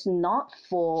learning is not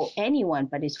for anyone,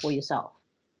 but it's for yourself.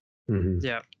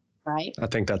 Right. I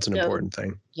think that's an important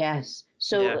thing. Yes.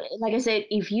 So like I said,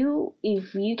 if you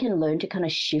can learn to kind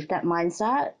of shift that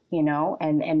mindset,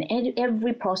 and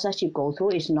every process you go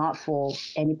through is not for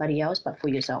anybody else, but for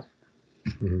yourself.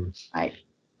 Right.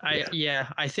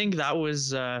 I think that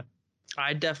was I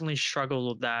definitely struggled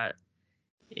with that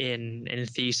in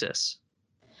thesis.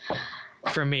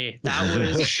 For me,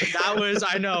 that was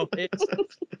I know it's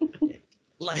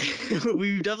like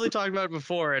we've definitely talked about it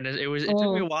before, and it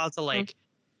took me a while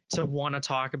to want to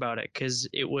talk about it, because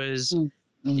it was one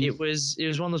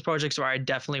of those projects where I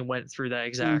definitely went through that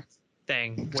exact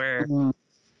thing, where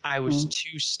I was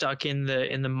too stuck in the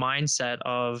mindset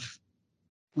of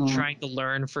trying to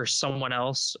learn for someone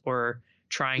else, or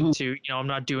trying to, I'm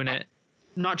not doing it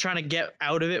not trying to get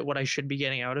out of it what I should be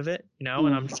getting out of it, you know,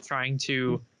 and I'm just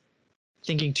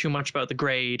thinking too much about the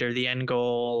grade or the end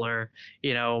goal, or,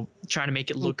 you know, trying to make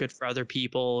it look good for other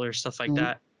people or stuff like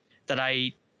that, that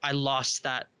I lost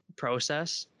that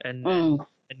process and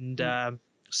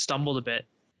stumbled a bit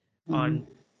on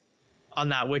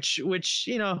that, which,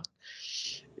 you know,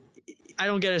 I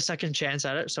don't get a second chance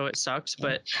at it, so it sucks,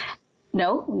 but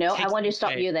No, I takes want to me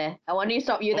stop away. you there. I want to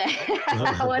stop you there.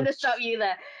 I want to stop you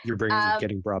there. Your brain's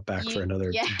getting brought back for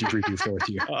another degree due fourth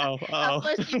year.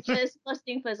 First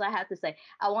thing first, I have to say,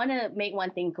 I want to make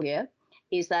one thing clear,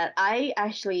 is that I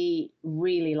actually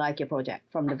really like your project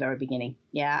from the very beginning.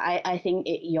 Yeah, I think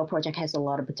your project has a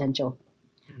lot of potential,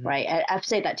 right? I've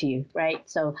said that to you, right?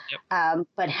 So,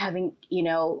 but having, you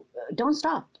know, don't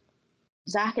stop,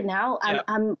 Zach. And now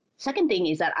I'm second thing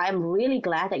is that I'm really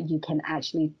glad that you can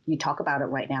actually, you talk about it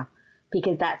right now,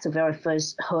 because that's the very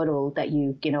first hurdle that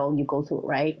you go through,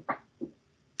 right?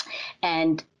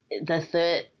 And the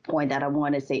third point that I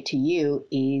want to say to you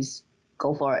is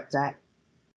go for it, Zach.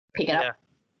 Pick it up.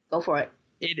 Go for it.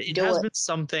 It has been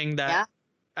something that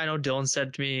I know Dylan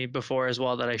said to me before as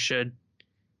well, that I should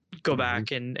go back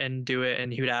and do it.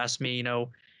 And he would ask me, you know,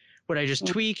 would I just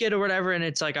tweak it or whatever? And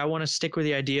it's like, I want to stick with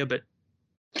the idea, but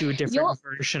do a different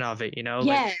version of it, you know?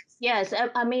 Yes.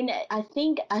 I mean, I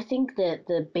think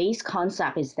the base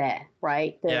concept is there,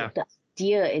 right? The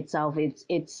idea itself,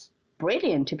 it's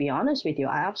brilliant, to be honest with you.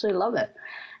 I absolutely love it.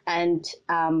 And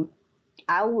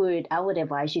I would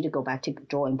advise you to go back to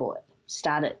drawing board.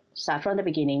 Start from the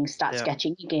beginning, start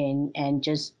sketching again, and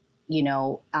just, you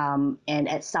know, and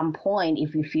at some point,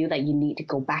 if you feel that you need to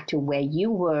go back to where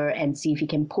you were and see if you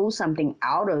can pull something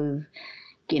out of,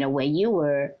 you know, where you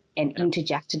were and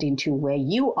interject it into where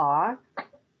you are,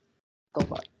 go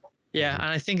for it. Yeah, and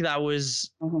I think that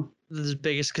was the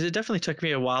biggest, because it definitely took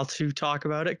me a while to talk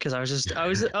about it, because I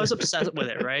was obsessed with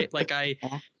it, right? Like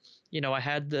you know, I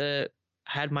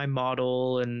had my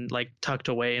model and like tucked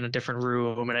away in a different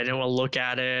room, and I didn't want to look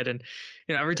at it, and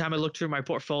you know, every time I looked through my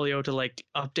portfolio to like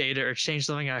update it or change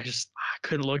something, I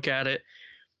couldn't look at it.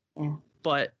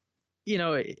 But you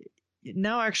know,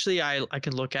 now actually I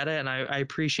can look at it and I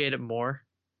appreciate it more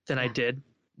than I did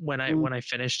when I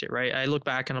finished it, right? I look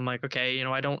back and I'm like, okay, you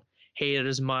know, I don't hate it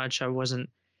as much. I wasn't,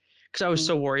 because I was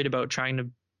so worried about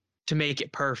trying to make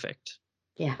it perfect.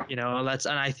 Yeah. You know, and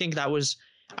I think that was,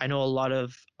 I know a lot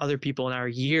of other people in our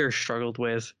year struggled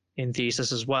with in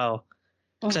thesis as well.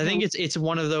 Because I think it's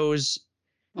one of those,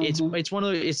 it's one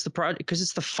of the, it's the project, because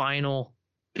it's the final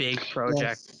big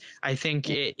project. I think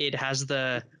it has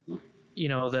the, you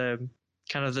know, the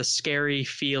kind of the scary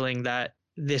feeling that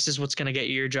this is what's going to get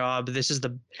you your job. This is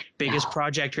the biggest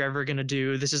project you're ever going to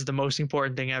do. This is the most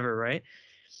important thing ever, right?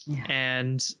 Yeah.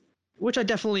 And which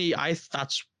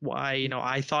that's why, you know,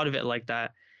 I thought of it like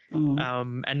that.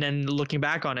 And then looking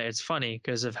back on it, it's funny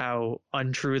because of how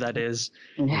untrue that is.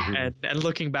 And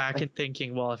looking back and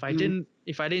thinking, well, if I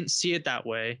didn't see it that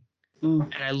way,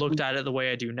 and I looked at it the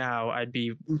way I do now, I'd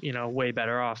be, you know, way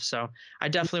better off. So I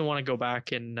definitely want to go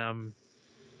back and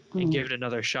give it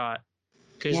another shot,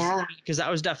 because that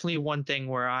was definitely one thing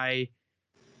where I,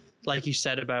 like you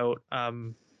said about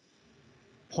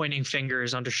pointing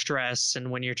fingers under stress,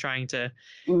 and when you're trying to,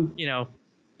 you know,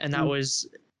 and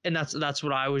that's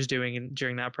what I was doing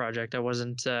during that project. I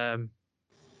wasn't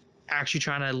actually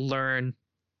trying to learn,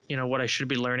 you know, what I should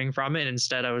be learning from it.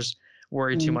 Instead, I was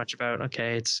worried too much about,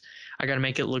 okay, I got to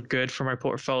make it look good for my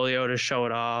portfolio to show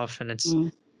it off, and it's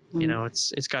you know,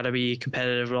 it's got to be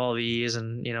competitive with all these,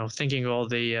 and you know, thinking of all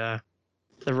the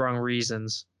wrong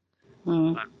reasons.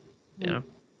 But, you know,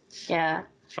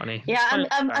 funny. Yeah,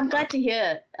 I'm glad to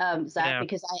hear, Zach,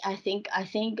 because I think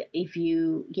if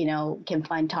you know, can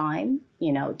find time,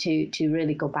 you know, to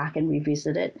really go back and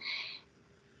revisit it,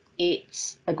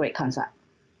 it's a great concept.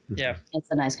 Yeah,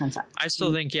 it's a nice concept. I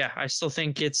still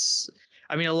think it's,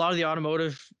 I mean, a lot of the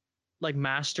automotive like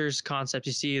masters concepts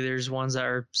you see, there's ones that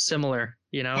are similar,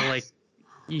 you know, like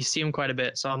you see them quite a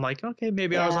bit. So I'm like, okay,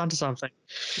 maybe I was onto something.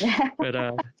 But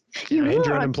you and were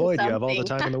you're unemployed. Something. You have all the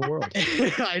time in the world.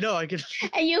 I know. I could.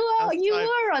 And you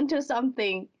were onto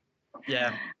something.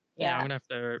 Yeah. I'm gonna have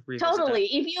to revisit totally.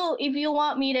 that. If you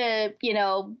want me to, you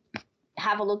know,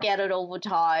 have a look at it over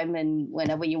time, and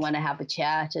whenever you want to have a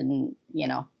chat, and you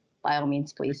know, by all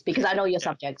means, please, because I know your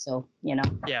subject, so you know.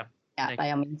 Yeah.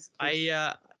 By all means. Please.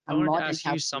 I wanted to ask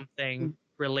you something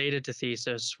related to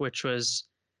thesis, which was,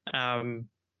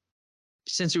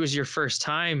 since it was your first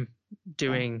time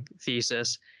doing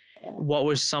thesis, what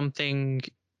was something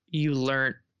you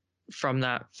learned from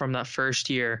that first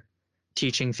year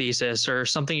teaching thesis, or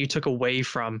something you took away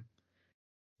from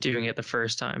doing it the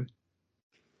first time?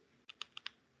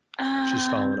 She's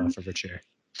fallen off of her chair.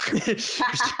 Tedious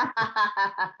That's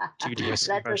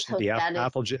question. also The Dennis.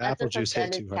 apple That's also juice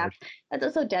hit Dennis too Cap. hard. That's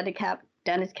also Dennis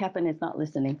Kaplan is not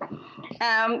listening.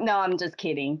 No, I'm just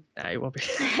kidding. Nah, he won't be.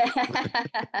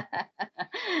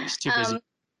 He's too busy.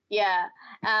 Yeah.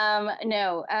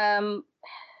 No.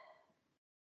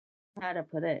 How to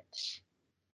put it?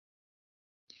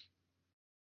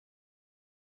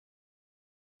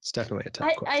 It's definitely a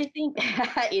tough question. I think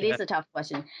it is a tough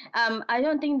question. I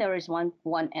don't think there is one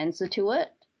answer to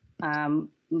it.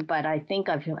 But I think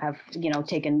I have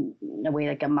taken away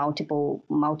like a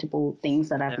multiple things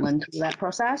that I've learned through that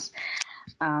process.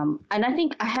 And I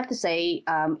think I have to say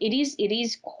it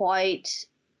is quite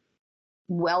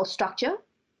well structured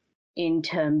in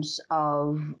terms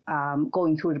of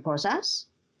going through the process.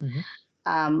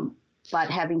 Mm-hmm. But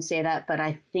having said that, but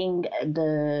I think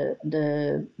the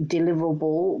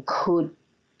deliverable could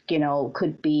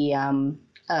be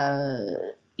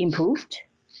improved,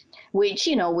 which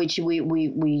we'll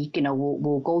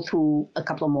go through a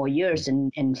couple of more years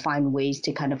and find ways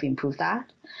to kind of improve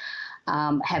that.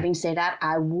 Having said that,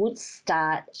 I would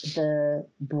start the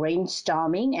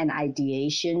brainstorming and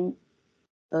ideation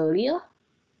earlier.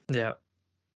 Yeah.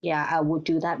 Yeah, I would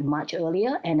do that much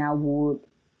earlier, and I would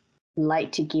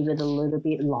like to give it a little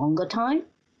bit longer time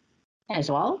as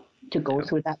well to go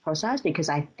through that process, because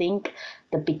I think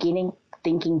the beginning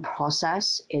thinking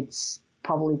process, it's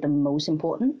probably the most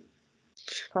important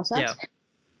process.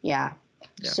 Yeah.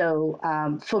 So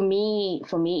for me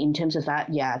in terms of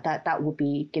that, that would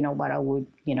be what I would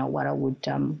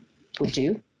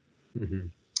do. Mm-hmm.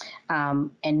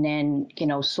 And then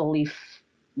slowly,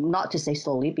 not to say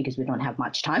slowly because we don't have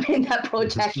much time in that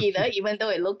project either, even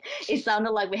though it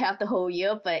sounded like we have the whole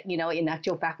year, but in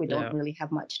actual fact we don't really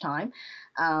have much time.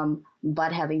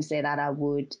 But having said that, I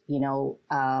would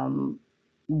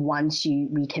once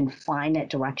we can find that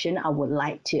direction, I would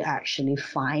like to actually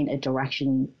find a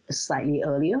direction slightly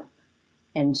earlier,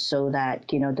 and so that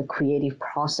the creative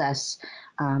process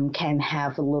can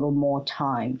have a little more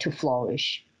time to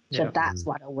flourish. So that's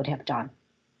what I would have done.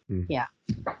 Yeah.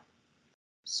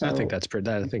 So I think that's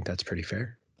pretty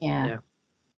fair. Yeah.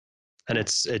 And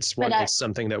it's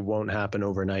something that won't happen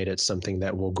overnight. It's something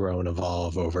that will grow and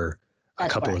evolve over a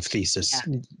couple of thesis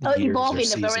years evolve in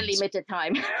seasons. a very limited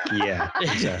time. Yeah,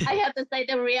 exactly. I have to say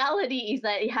the reality is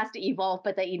that it has to evolve,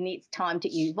 but that it needs time to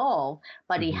evolve,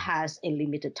 but it has a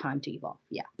limited time to evolve.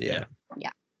 Yeah.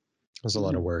 There's a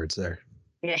lot of words there.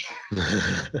 Yeah.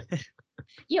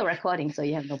 You're recording, so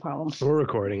you have no problem. We're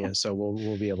recording it, so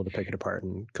we'll be able to pick it apart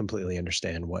and completely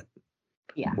understand what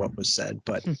was said.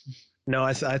 But no,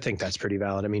 I think that's pretty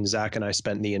valid. I mean, Zach and I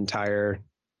spent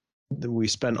we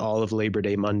spent all of Labor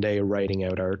Day Monday writing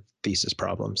out our thesis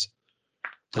problems.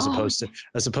 As opposed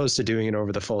to doing it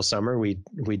over the full summer, we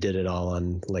did it all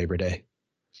on Labor Day,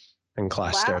 and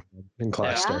class started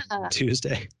on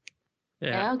Tuesday.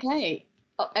 Yeah. Okay.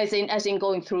 As in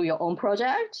going through your own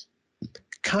project.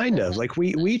 Kind of like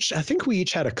we each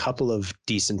had a couple of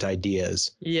decent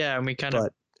ideas. Yeah, and we kind of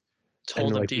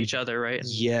told them to each other, right?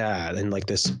 Yeah, in like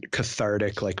this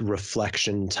cathartic, like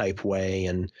reflection type way,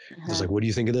 and it was like, what do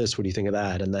you think of this? What do you think of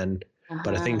that? And then,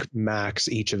 but I think max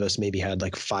each of us maybe had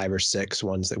like 5 or 6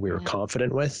 ones that we were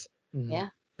confident with. Yeah.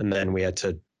 And then we had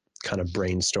to kind of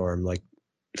brainstorm like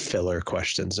filler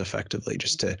questions effectively,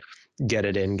 just to get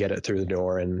it through the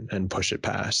door and push it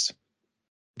past.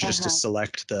 Just to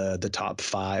select the top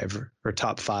 5 or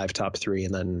top 5, top 3,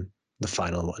 and then the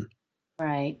final one.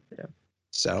 Right. Yeah.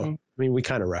 So, I mean, we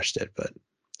kind of rushed it, but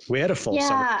we had a full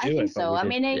summer to do I think so. I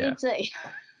mean, it's a...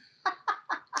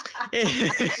 you're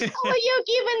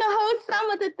given the whole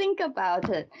summer to think about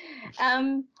it.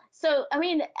 So, I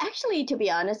mean, actually, to be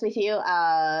honest with you,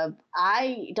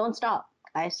 I don't stop,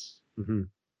 guys. Mm-hmm.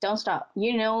 Don't stop.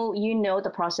 You know the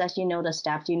process, you know the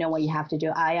steps, you know what you have to do.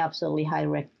 I absolutely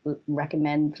highly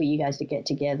recommend for you guys to get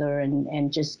together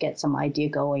and just get some idea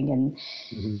going and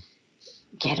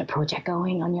get a project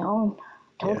going on your own.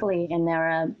 Totally. Yeah. And there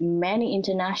are many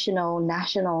international,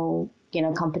 national,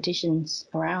 competitions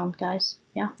around, guys.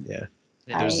 Yeah. Yeah.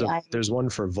 There's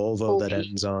one for Volvo that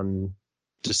ends on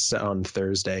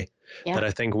Thursday that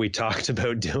I think we talked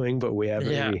about doing, but we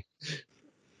haven't. Yeah.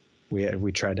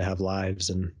 We tried to have lives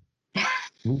and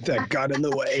that got in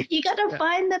the way. You got to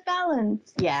find the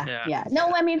balance. Yeah.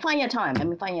 No, I mean, find your time.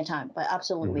 But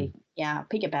absolutely. Yeah.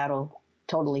 Pick a battle.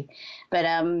 Totally. But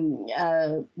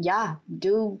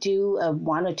do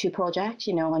 1 or 2 projects,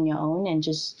 on your own, and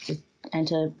just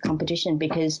enter competition,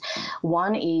 because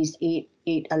one is it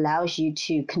it allows you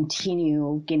to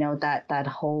continue, that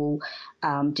whole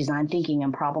design thinking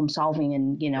and problem solving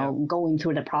and, going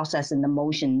through the process and the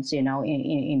motions,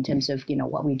 in terms of,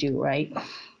 what we do, right?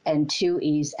 And two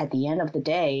is at the end of the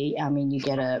day, I mean, you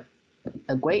get a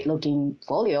great looking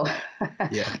folio.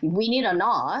 Yeah. Win it or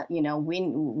not,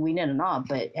 win it or not,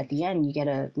 but at the end you get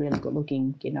a really good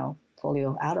looking,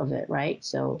 folio out of it, right?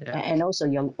 So, and also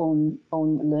your own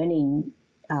learning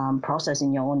process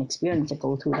and your own experience to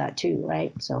go through that too,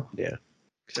 right? So Yeah.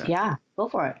 Exactly. yeah, go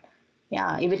for it.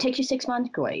 Yeah, if it takes you 6 months,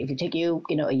 great. If it take you,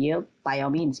 a year, by all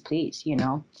means, please,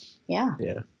 Yeah. Yeah.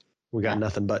 We got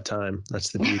nothing but time.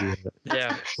 That's the beauty of it.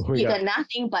 Yeah. You got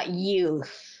nothing but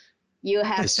youth. You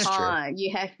have This is true. time.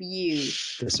 You have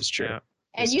youth. This is true. Yeah.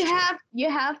 And This you is true.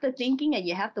 have the thinking and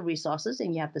you have the resources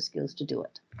and you have the skills to do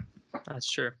it. That's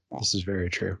true. This is very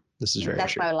true. This is very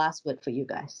That's true. my last word for you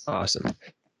guys. Awesome.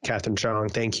 Catherine Chong,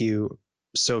 thank you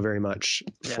so very much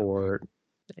for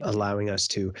allowing us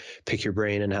to pick your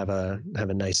brain and have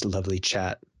a nice, lovely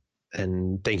chat.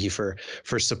 And thank you for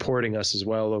supporting us as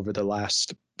well over the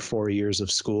last 4 years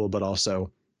of school, but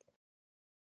also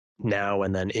now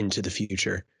and then into the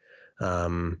future.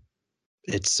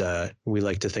 It's we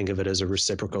like to think of it as a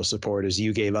reciprocal support, as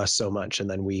you gave us so much, and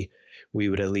then we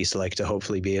would at least like to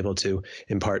hopefully be able to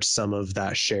impart some of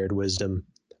that shared wisdom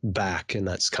back. And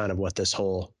that's kind of what this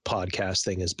whole podcast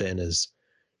thing has been, is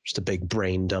just a big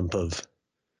brain dump of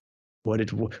what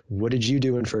did you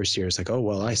do in first year? It's like, oh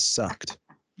well, I sucked.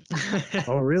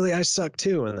 Oh really? I suck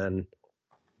too. And then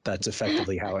that's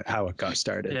effectively how it got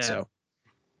started. Yeah. So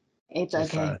it's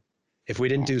okay. If we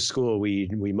didn't do school, we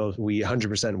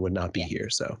 100% would not be here.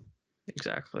 So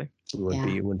Exactly.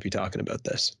 we wouldn't be talking about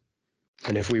this.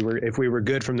 And if we were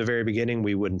good from the very beginning,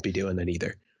 we wouldn't be doing it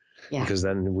either. Yeah. Because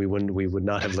then we would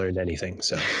not have learned anything.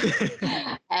 So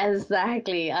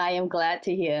Exactly. I am glad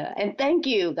to hear. And thank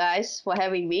you guys for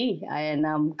having me. And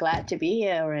I'm glad to be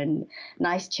here and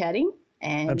nice chatting.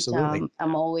 And Absolutely.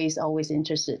 I'm always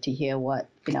interested to hear what,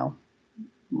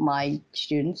 my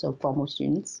students or former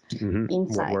students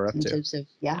insights what we're up in to. terms of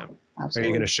Are you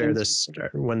going to share this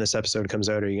when this episode comes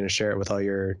out? Are you going to share it with all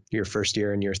your first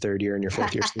year and your third year and your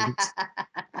fourth year students?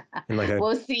 In like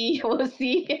we'll see.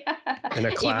 In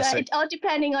a classic. It's all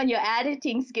depending on your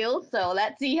editing skills. So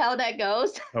let's see how that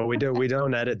goes. Oh, we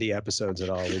don't edit the episodes at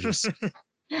all.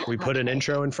 We put an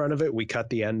intro in front of it. We cut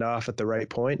the end off at the right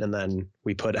point, and then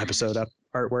we put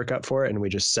artwork up for it, and we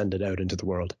just send it out into the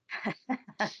world.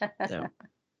 Yeah.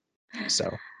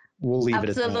 So we'll leave it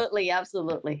at that.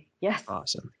 Absolutely. Yes.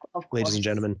 Awesome. Of course. Ladies and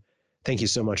gentlemen, thank you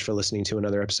so much for listening to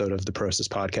another episode of the Process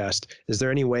Podcast. Is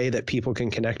there any way that people can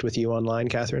connect with you online,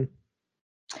 Catherine?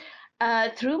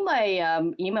 Through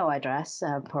my email address,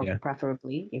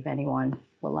 preferably, if anyone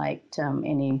would like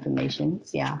any information.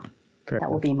 Yeah, that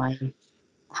will be my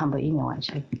humble email,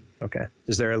 actually. Okay.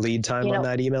 Is there a lead time on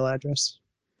that email address?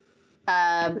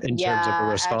 In terms of a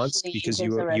response, actually, because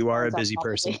you are a busy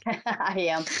person. I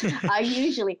am. I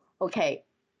usually,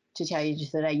 to tell you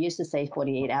just that I used to say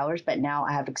 48 hours, but now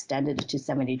I have extended it to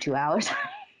 72 hours.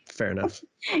 Fair enough.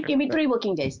 Give me 3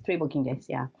 working days. 3 working days.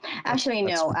 Yeah. Actually,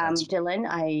 no. Dylan,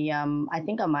 I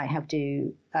think I might have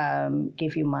to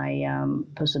give you my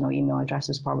personal email address.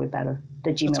 Is probably better.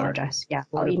 The Gmail address. Yeah.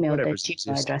 I'll email the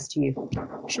Gmail address to you.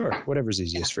 Sure. Whatever's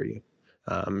easiest for you.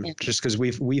 Just because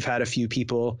we've had a few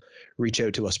people reach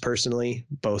out to us personally,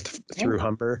 both through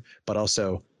Humber, but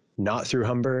also not through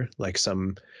Humber. Like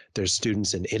there's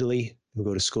students in Italy who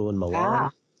go to school in Milan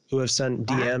who have sent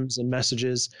DMs and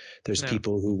messages. There's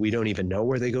people who we don't even know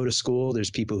where they go to school. There's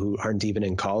people who aren't even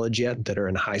in college yet that are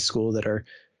in high school that are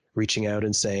reaching out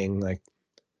and saying like,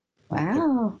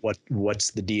 wow,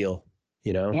 what's the deal?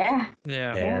 Yeah.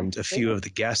 And a few of the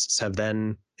guests have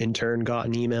then in turn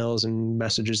gotten emails and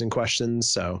messages and questions.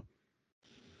 So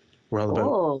we're all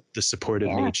about the supportive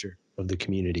nature of the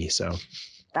community. So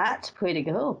that's pretty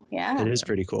cool. Yeah. It is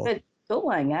pretty cool. Good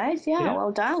one, guys. Yeah.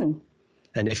 Well done.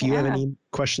 And if you have any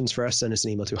questions for us, send us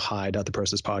an email to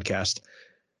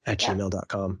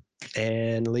hi.theprocesspodcast@gmail.com.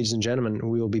 And ladies and gentlemen,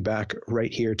 we will be back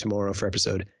right here tomorrow for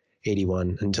episode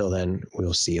 81. Until then,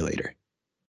 we'll see you later.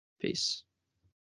 Peace.